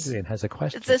 Adrienne has a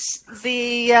question.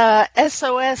 The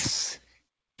SOS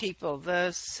people,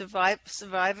 the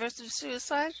survivors of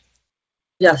suicide.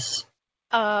 Yes.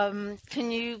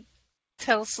 Can you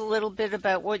tell us a little bit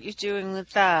about what you're doing with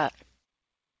that?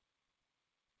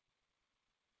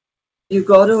 You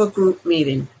go to a group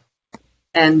meeting,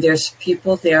 and there's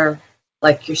people there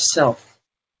like yourself,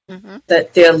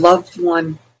 that their loved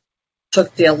one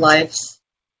took their lives.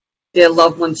 Their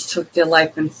loved ones took their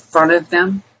life in front of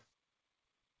them.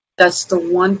 That's the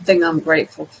one thing I'm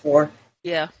grateful for.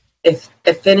 Yeah.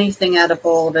 If anything out of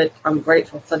all of it, I'm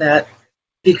grateful for that.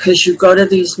 Because you go to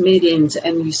these meetings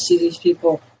and you see these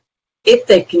people, if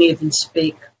they can even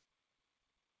speak,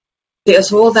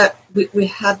 there's all that, we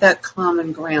have that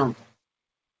common ground.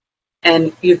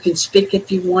 And you can speak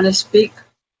if you want to speak.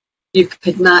 You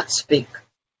could not speak.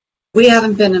 We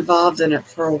haven't been involved in it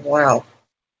for a while,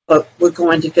 but we're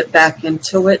going to get back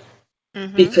into it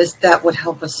because that would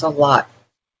help us a lot.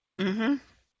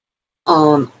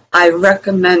 I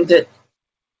recommend it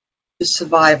to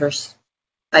survivors.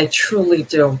 I truly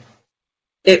do.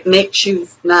 It makes you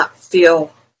not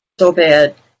feel so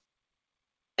bad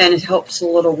and it helps a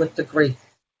little with the grief.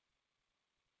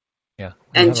 Yeah.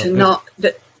 And to not,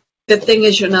 the thing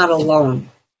is, you're not alone.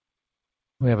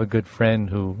 We have a good friend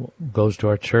who goes to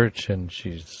our church, and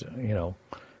she's,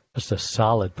 just a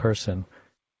solid person.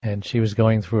 And she was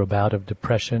going through a bout of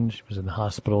depression. She was in the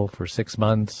hospital for 6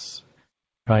 months,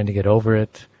 trying to get over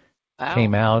it. Wow.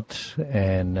 Came out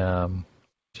and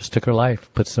just took her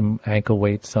life. Put some ankle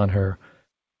weights on her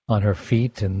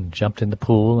feet and jumped in the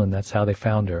pool, and that's how they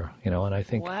found her. And I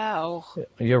think, wow,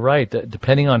 you're right.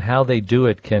 Depending on how they do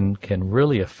it, can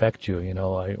really affect you.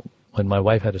 When my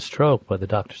wife had a stroke, the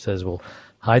doctor says, "Well,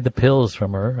 hide the pills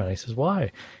from her," and I says,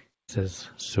 "Why?" He says,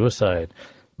 "Suicide.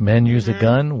 Men use a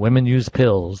gun, women use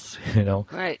pills."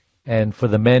 Right. And for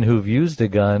the men who've used a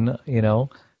gun,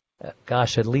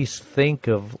 gosh, at least think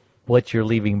of what you're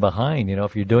leaving behind.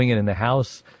 If you're doing it in the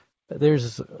house,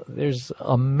 there's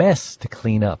a mess to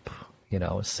clean up.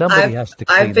 Somebody has to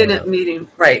clean it up. I've been at meetings,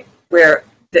 right, where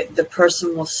the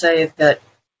person will say that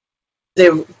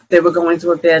they were going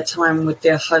through a bad time with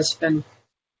their husband,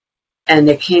 and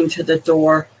they came to the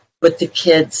door with the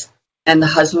kids, and the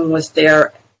husband was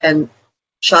there and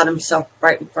shot himself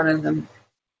right in front of them.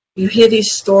 You hear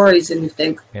these stories and you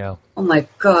think, yeah, oh my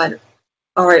God,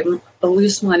 all right, at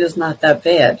least mine is not that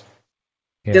bad.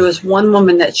 Yeah. There was one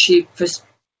woman that she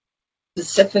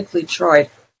specifically tried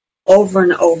over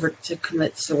and over to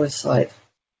commit suicide.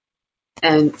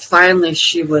 And finally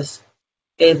she was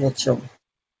able to.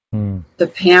 The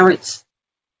parents,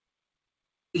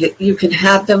 you can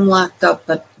have them locked up,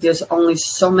 but there's only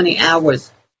so many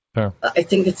hours. Sure.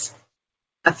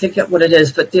 I forget what it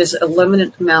is, but there's a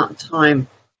limited amount of time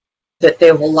that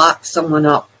they will lock someone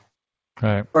up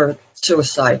for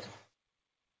suicide.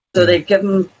 So they give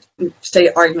them,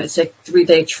 say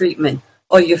 3-day treatment.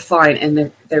 Oh, you're fine,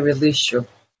 and they release you.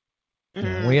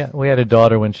 Yeah, we had a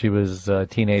daughter when she was a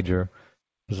teenager.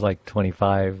 It was like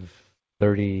 25,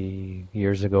 30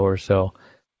 years ago or so.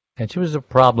 And she was a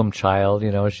problem child.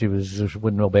 She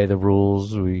wouldn't obey the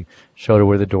rules. We showed her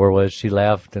where the door was. She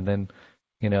left, and then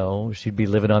she'd be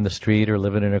living on the street or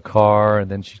living in a car, and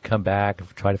then she'd come back and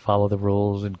try to follow the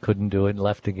rules and couldn't do it and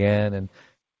left again. And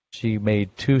she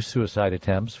made 2 suicide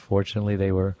attempts. Fortunately,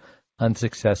 they were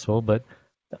unsuccessful, but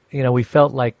we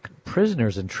felt like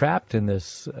prisoners and trapped in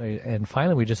this. And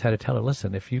finally, we just had to tell her,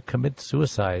 listen, if you commit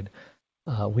suicide,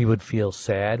 we would feel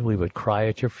sad. We would cry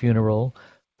at your funeral,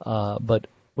 but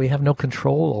we have no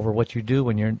control over what you do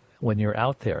when you're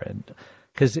out there. And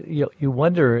because you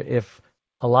wonder if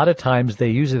a lot of times they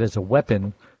use it as a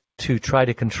weapon to try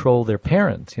to control their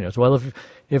parents. So, well,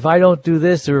 if I don't do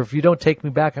this, or if you don't take me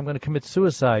back, I'm going to commit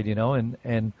suicide.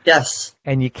 And yes,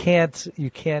 and you can't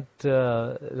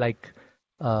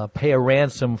pay a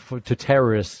ransom to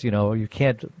terrorists. You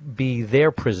can't be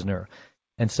their prisoner.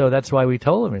 And so that's why we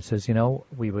told him. It says,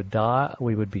 we would die,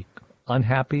 we would be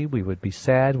unhappy, we would be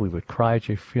sad, we would cry at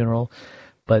your funeral,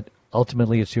 but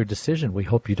ultimately it's your decision. We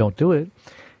hope you don't do it.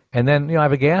 And then, I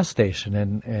have a gas station,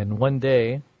 and one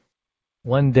day,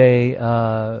 we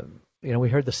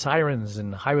heard the sirens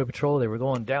and highway patrol. They were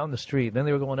going down the street, then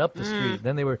they were going up the street,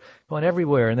 then they were going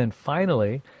everywhere, and then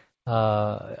finally,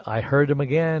 I heard them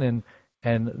again,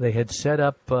 and they had set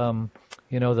up,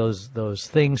 those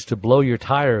things to blow your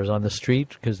tires on the street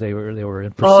because they were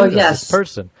in pursuit of this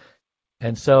person.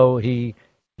 And so he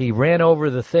ran over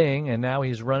the thing, and now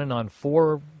he's running on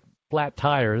 4 flat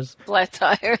tires. Flat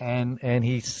tire. And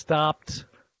he stopped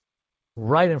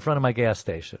right in front of my gas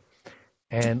station.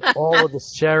 And all of the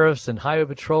sheriffs and highway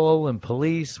patrol and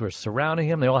police were surrounding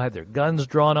him. They all had their guns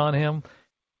drawn on him.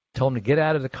 Told him to get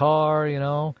out of the car, And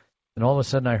all of a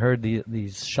sudden I heard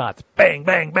these shots. Bang,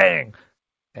 bang, bang.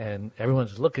 And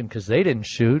everyone's looking because they didn't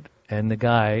shoot. And the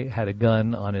guy had a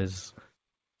gun on his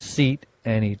seat,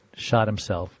 and he shot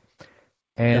himself.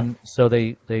 And so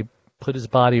they put his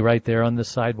body right there on the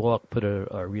sidewalk, put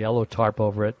a yellow tarp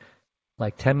over it.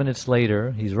 Like 10 minutes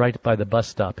later, he's right by the bus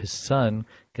stop. His son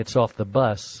gets off the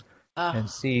bus and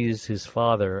sees his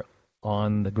father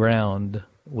on the ground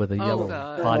with a yellow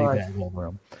body bag over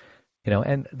him.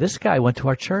 And this guy went to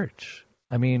our church.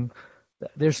 I mean,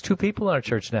 there's 2 people in our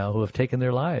church now who have taken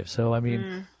their lives. So, I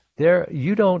mean,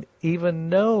 you don't even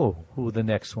know who the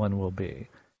next one will be.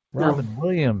 Robin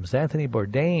Williams, Anthony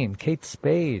Bourdain, Kate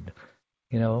Spade.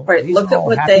 Right. Look at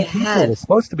what they had. They're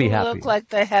supposed to be happy. Look like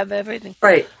they have everything.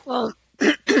 Right. Well,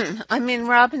 I mean,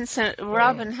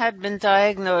 Robin had been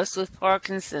diagnosed with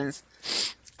Parkinson's,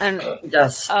 and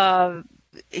yes,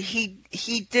 he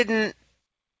didn't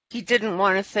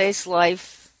want to face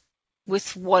life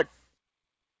with what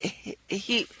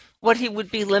he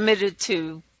would be limited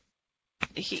to.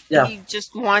 He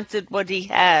just wanted what he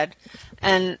had,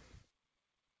 and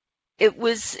it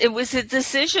was a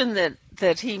decision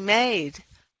that he made.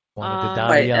 Wanted to die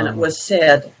right, young. and it was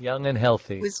sad. Young and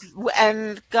healthy.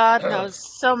 And God knows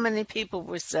so many people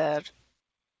were sad.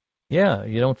 Yeah,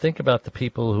 you don't think about the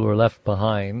people who are left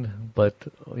behind, but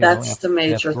that's the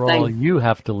major after thing. all, you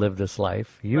have to live this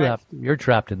life. You're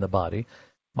trapped in the body.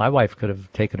 My wife could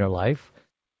have taken her life.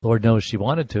 Lord knows she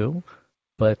wanted to,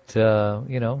 but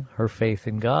her faith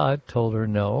in God told her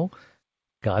no.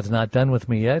 God's not done with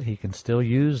me yet. He can still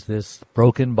use this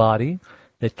broken body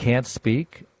that can't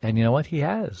speak. And you know what? He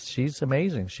has. She's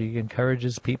amazing. She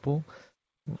encourages people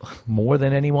more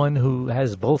than anyone who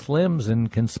has both limbs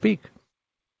and can speak.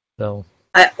 So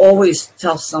I always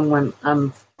tell someone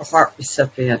I'm a heart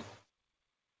recipient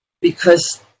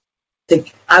because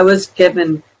I was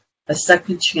given a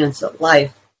second chance at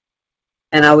life,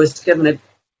 and I was given a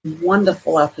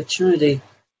wonderful opportunity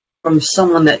from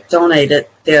someone that donated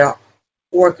their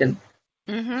organ.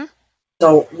 Mm-hmm.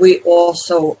 So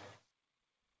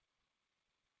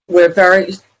we're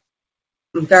very,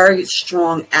 very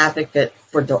strong advocate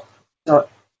for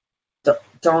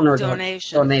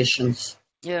donations.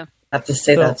 Yeah. I have to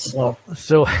say that slow.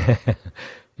 So,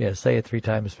 yeah, say it 3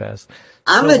 times fast.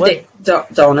 I'm a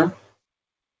donor.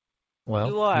 Well,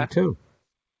 you are. Me too.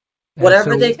 And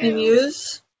whatever they can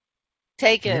use.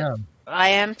 Take it. Yeah. I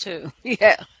am too.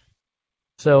 Yeah.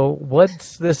 So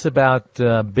what's this about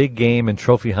big game and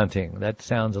trophy hunting? That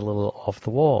sounds a little off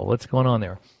the wall. What's going on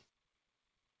there?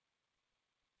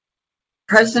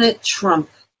 President Trump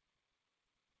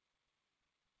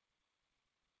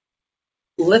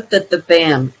lifted the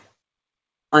ban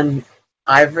on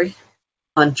ivory,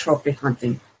 on trophy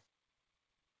hunting.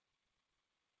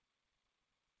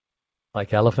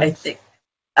 Like elephants? I think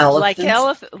elephants. Like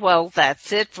elephant. Well,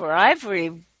 that's it for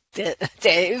ivory,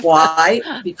 Dave.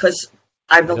 Why? Because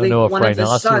I believe I don't know one if of the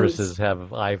rhinoceroses sons,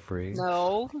 have ivory.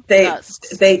 No.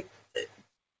 they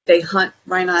hunt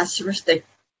rhinoceros. They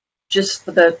just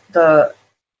for the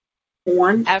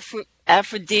horn.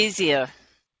 Aphrodisia.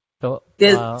 So,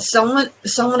 someone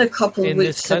a couple of weeks ago. In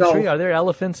this country, ago. Are there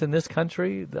elephants in this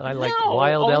country? Like no,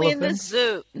 wild only elephants? In the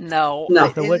zoo. No.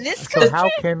 So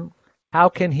how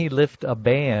can he lift a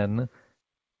ban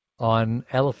on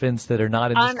elephants that are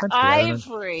not in this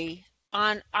country?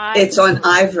 On ivory. It's on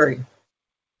ivory.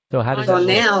 So how does so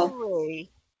now?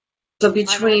 So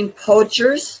between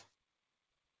poachers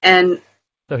and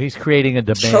so he's creating a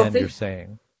demand. Trophy? You're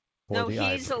saying? No,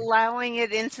 he's allowing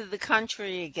it into the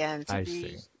country again to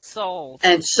be sold.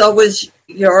 And so was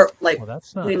your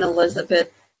that's Queen Elizabeth,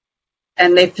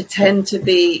 and they pretend to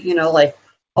be,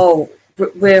 oh,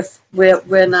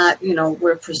 we're not,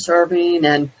 we're preserving,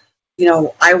 and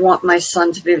I want my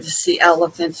son to be able to see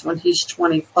elephants when he's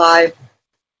 25.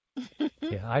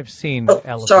 Yeah, I've seen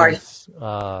elephants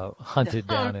hunted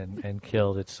down and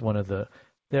killed. It's one of the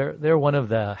they're one of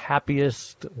the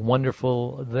happiest,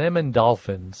 wonderful. Them and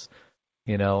dolphins,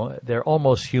 they're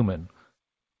almost human,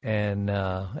 and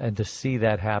to see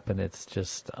that happen, it's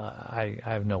just I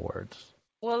have no words.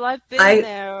 Well, I've been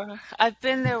there. I've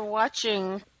been there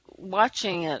watching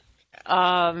it.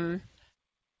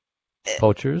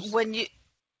 Poachers?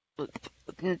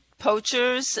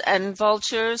 Poachers and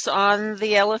vultures on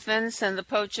the elephants, and the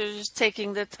poachers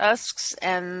taking the tusks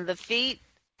and the feet,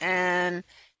 and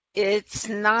it's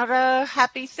not a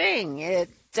happy thing. It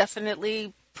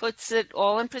definitely puts it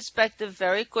all in perspective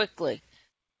very quickly.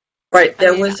 Right.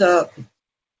 There was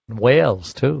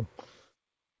whales too.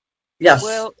 Yes.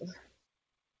 Well,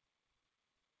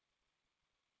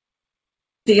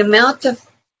 the amount of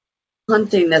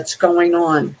hunting that's going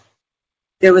on.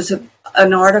 There was an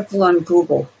article on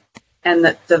Google,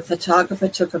 and the photographer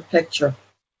took a picture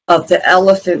of the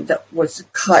elephant that was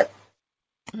cut,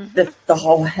 the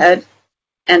whole head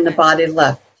and the body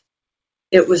left.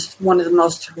 It was one of the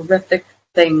most horrific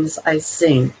things I've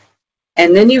seen.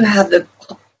 And then you have the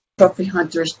trophy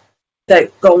hunters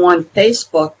that go on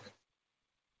Facebook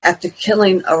after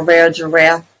killing a rare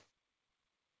giraffe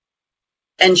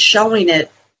and showing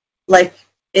it like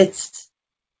it's,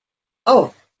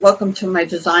 welcome to my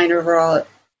designer.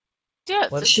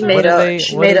 She made a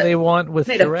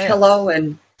pillow,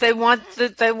 and they want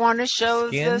to show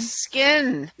the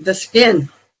skin. The skin.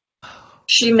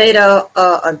 She made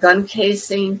a gun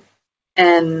casing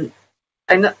and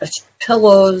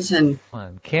pillows and.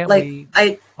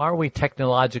 Are we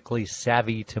technologically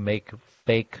savvy to make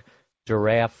fake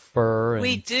giraffe fur?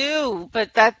 We do,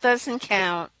 but that doesn't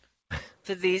count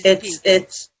for these people.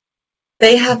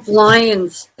 They have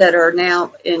lions that are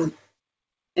now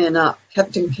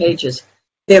kept in cages.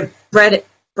 They're bred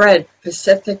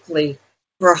specifically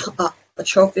for a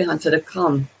trophy hunter to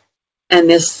come, and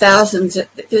there's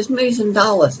millions of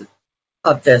dollars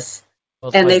of this. Well,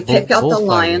 it's and like they pick out the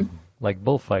lion. like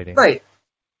bullfighting. Right.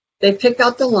 They pick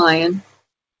out the lion.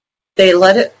 They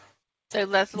let it They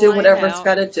let the do lion whatever it's out.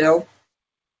 got to do.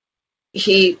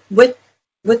 He, with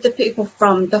the people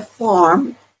from the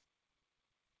farm,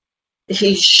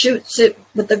 he shoots it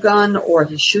with the gun or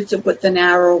he shoots it with an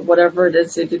arrow, whatever it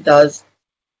is that he does.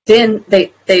 Then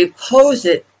they pose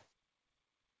it,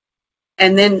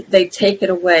 and then they take it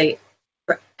away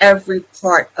for every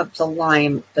part of the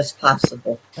lion that's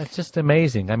possible. That's just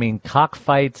amazing. I mean,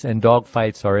 cockfights and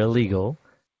dogfights are illegal,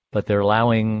 but they're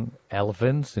allowing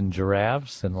elephants and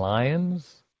giraffes and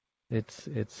lions. It's.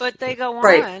 But they go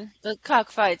Right. on. The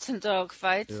cockfights and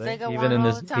dogfights, they go even on in all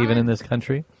this the time. even in this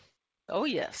country. Oh,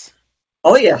 yes.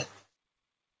 Oh yeah,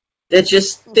 they're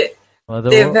just Well,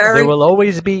 they're very. there will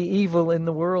always be evil in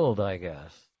the world, I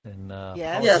guess. And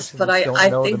Yes. Yes, but politicians don't I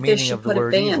know the think they meaning should of the put a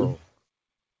word ban. evil.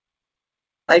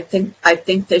 I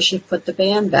think they should put the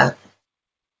ban back.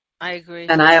 I agree.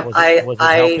 And Was it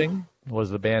helping?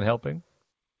 Was the ban helping?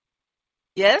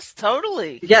 Yes,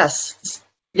 totally. Yes.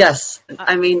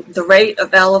 I mean, the rate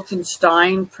of elephants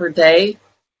dying per day,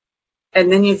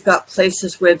 and then you've got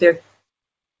places where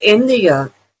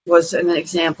India was an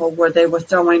example where they were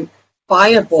throwing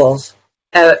fireballs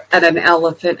at an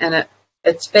elephant and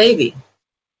its baby.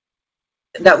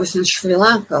 That was in Sri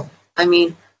Lanka. I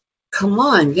mean, come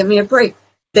on, give me a break.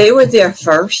 They were there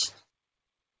first.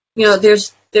 You know,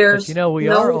 there's But we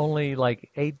no, are only like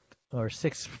 5 or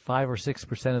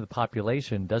 6% of the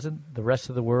population. Doesn't the rest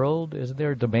of the world? Isn't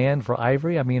there a demand for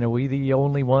ivory? I mean, are we the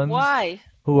only ones Why?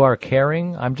 who are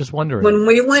caring? I'm just wondering. when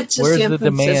we went to Where's San the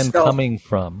demand Francisco, coming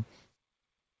from?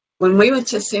 when we went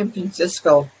to San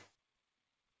Francisco,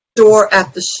 store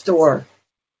after store,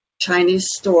 Chinese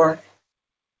store,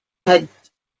 had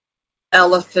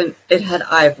elephant, it had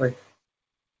ivory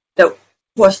that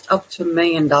cost up to $1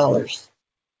 million.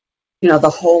 You know, the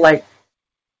whole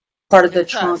part of the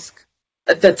trunk, Tusk.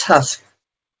 the tusk,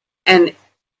 and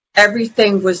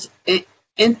everything was can't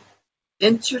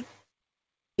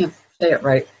say it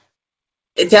right,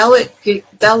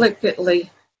 delicately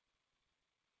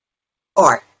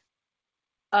art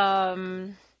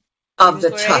of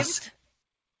the tusk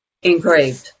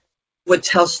engraved, would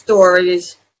tell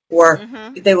stories, or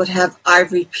they would have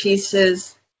ivory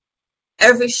pieces.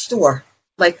 Every store,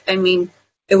 I mean,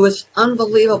 it was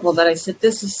unbelievable that I said,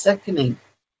 this is sickening.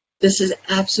 This is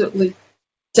absolutely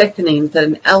sickening that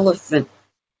an elephant,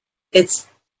 it's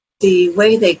the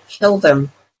way they kill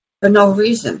them for no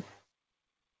reason.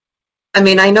 I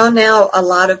mean, I know now a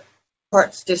lot of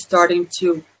parts they're starting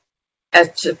to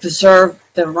preserve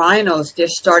the rhinos, they're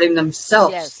starting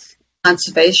themselves, Yes.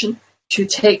 conservation, to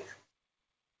take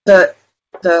the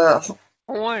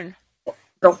Horn.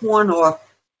 horn off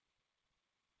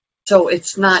so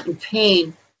it's not in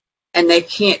pain and they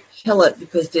can't kill it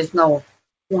because there's no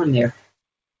horn there.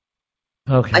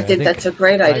 Okay, I think that's a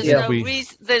great There's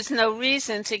idea. there's no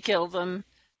reason to kill them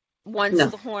once No.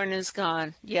 the horn is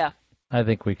gone. Yeah. I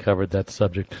think we covered that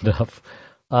subject enough.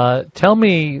 Tell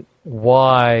me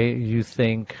why you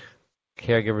think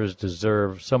caregivers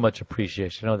deserve so much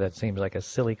appreciation. I know that seems like a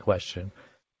silly question,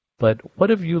 but what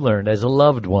have you learned as a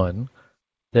loved one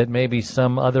that maybe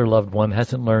some other loved one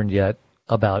hasn't learned yet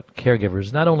about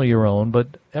caregivers, not only your own, but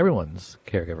everyone's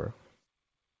caregiver?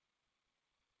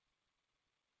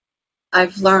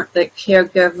 I've learned that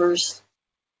caregivers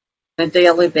on a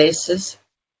daily basis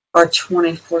are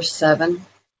 24/7.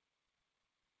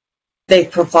 They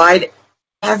provide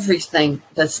everything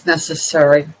that's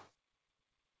necessary,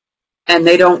 and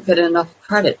they don't get enough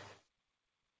credit.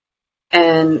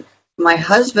 And my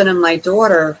husband and my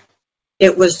daughter,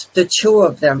 it was the two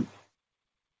of them,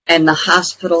 and the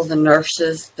hospital, the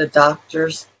nurses, the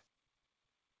doctors.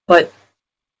 But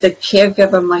the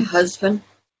caregiver, my husband,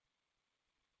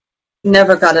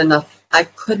 never got enough. I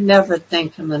could never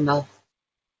thank him enough.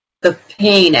 The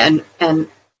pain and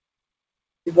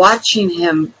watching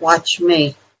him watch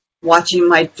me, watching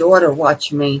my daughter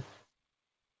watch me,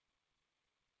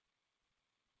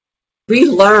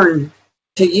 relearn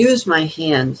to use my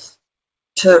hands,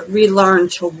 to relearn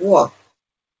to walk.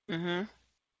 Mm-hmm.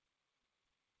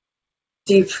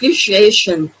 The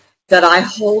appreciation that I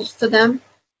hold for them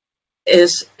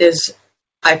is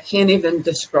I can't even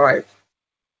describe.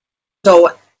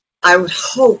 So I would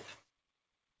hope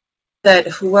that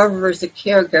whoever is a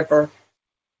caregiver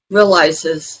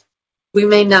realizes we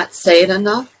may not say it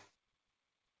enough,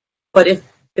 but if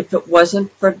it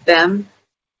wasn't for them,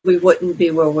 we wouldn't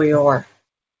be where we are.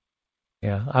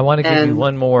 Yeah, I want to give you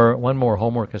one more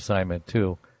homework assignment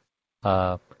too.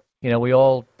 We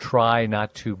all try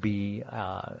not to be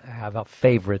have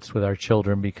favorites with our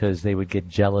children because they would get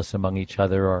jealous among each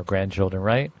other or our grandchildren,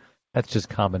 right? That's just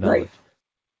common knowledge.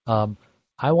 Right.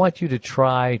 I want you to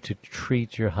try to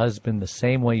treat your husband the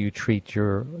same way you treat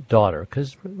your daughter,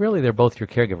 because really they're both your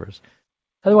caregivers.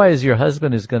 Otherwise, your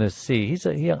husband is going to see,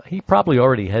 he probably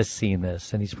already has seen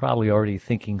this, and he's probably already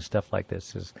thinking stuff like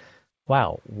this is,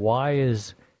 wow, why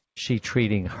is she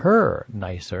treating her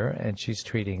nicer and she's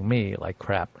treating me like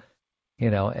crap?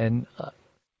 And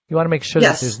you want to make sure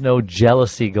that there's no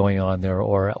jealousy going on there,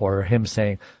 or him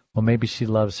saying, well, maybe she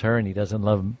loves her and she doesn't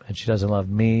love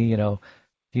me.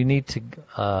 You need to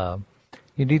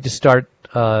start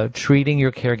treating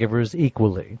your caregivers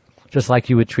equally, just like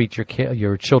you would treat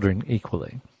your children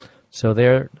equally. So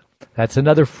that's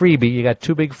another freebie. You got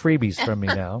 2 big freebies from me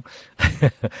now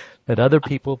that other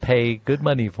people pay good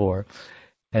money for.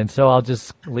 And so I'll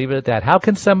just leave it at that. How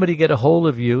can somebody get a hold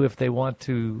of you if they want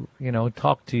to,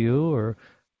 talk to you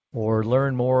or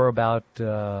learn more about,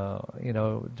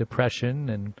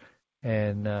 depression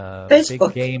and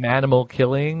big game animal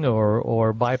killing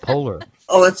or bipolar?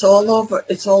 Oh, it's all over.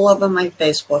 It's all over my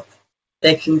Facebook.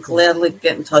 They can gladly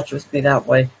get in touch with me that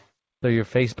way. So your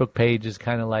Facebook page is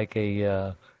kind of like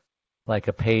a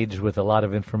page with a lot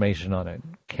of information on it.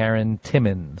 Karen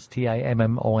Timmons,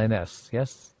 Timmons.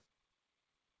 Yes.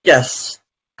 Yes.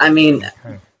 I mean,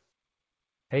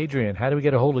 Adrienne, how do we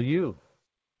get a hold of you?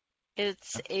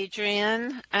 It's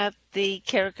Adrienne at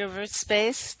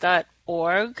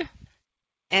thecaregiverspace.org.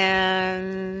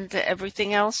 And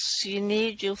everything else you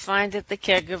need, you'll find at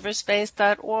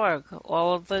thecaregiverspace.org.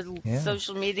 All of the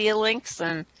social media links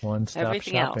and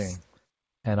everything else.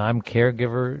 And I'm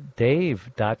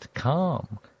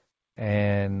caregiverdave.com.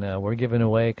 And we're giving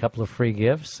away a couple of free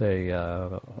gifts,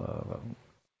 a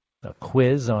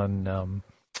quiz on,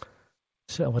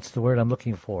 what's the word I'm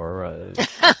looking for?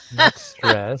 Not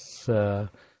stress.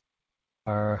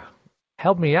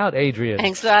 Help me out, Adrienne.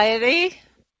 Anxiety?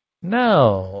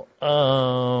 No.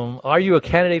 Are you a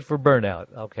candidate for burnout?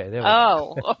 Okay, there we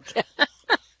go. Okay.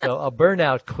 So a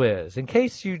burnout quiz. In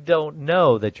case you don't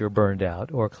know that you're burned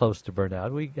out or close to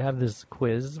burnout, we have this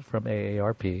quiz from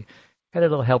AARP, and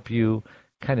it'll help you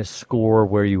kind of score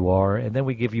where you are, and then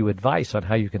we give you advice on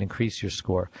how you can increase your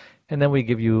score. And then we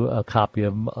give you a copy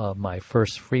of my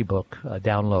first free book,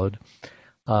 download,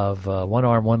 of One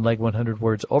Arm, One Leg, 100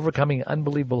 Words, Overcoming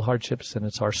Unbelievable Hardships, and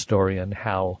it's our story on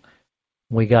how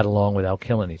we got along without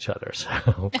killing each other.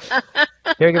 So,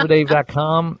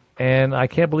 caregiverdave.com, and I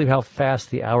can't believe how fast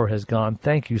the hour has gone.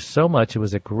 Thank you so much. It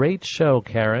was a great show,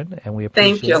 Karen, and we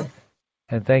appreciate it.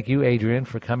 And thank you, Adrienne,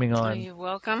 for coming on. You're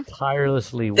welcome.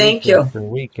 Tirelessly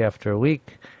week after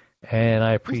week. And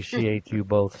I appreciate you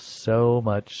both so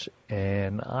much.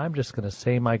 And I'm just going to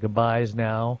say my goodbyes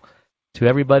now to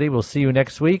everybody. We'll see you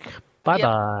next week.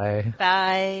 Bye-bye. Yep.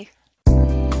 Bye.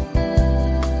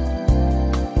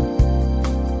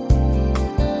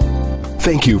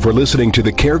 Thank you for listening to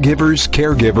the Caregivers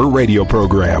Caregiver radio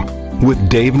program with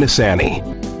Dave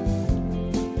Nasani.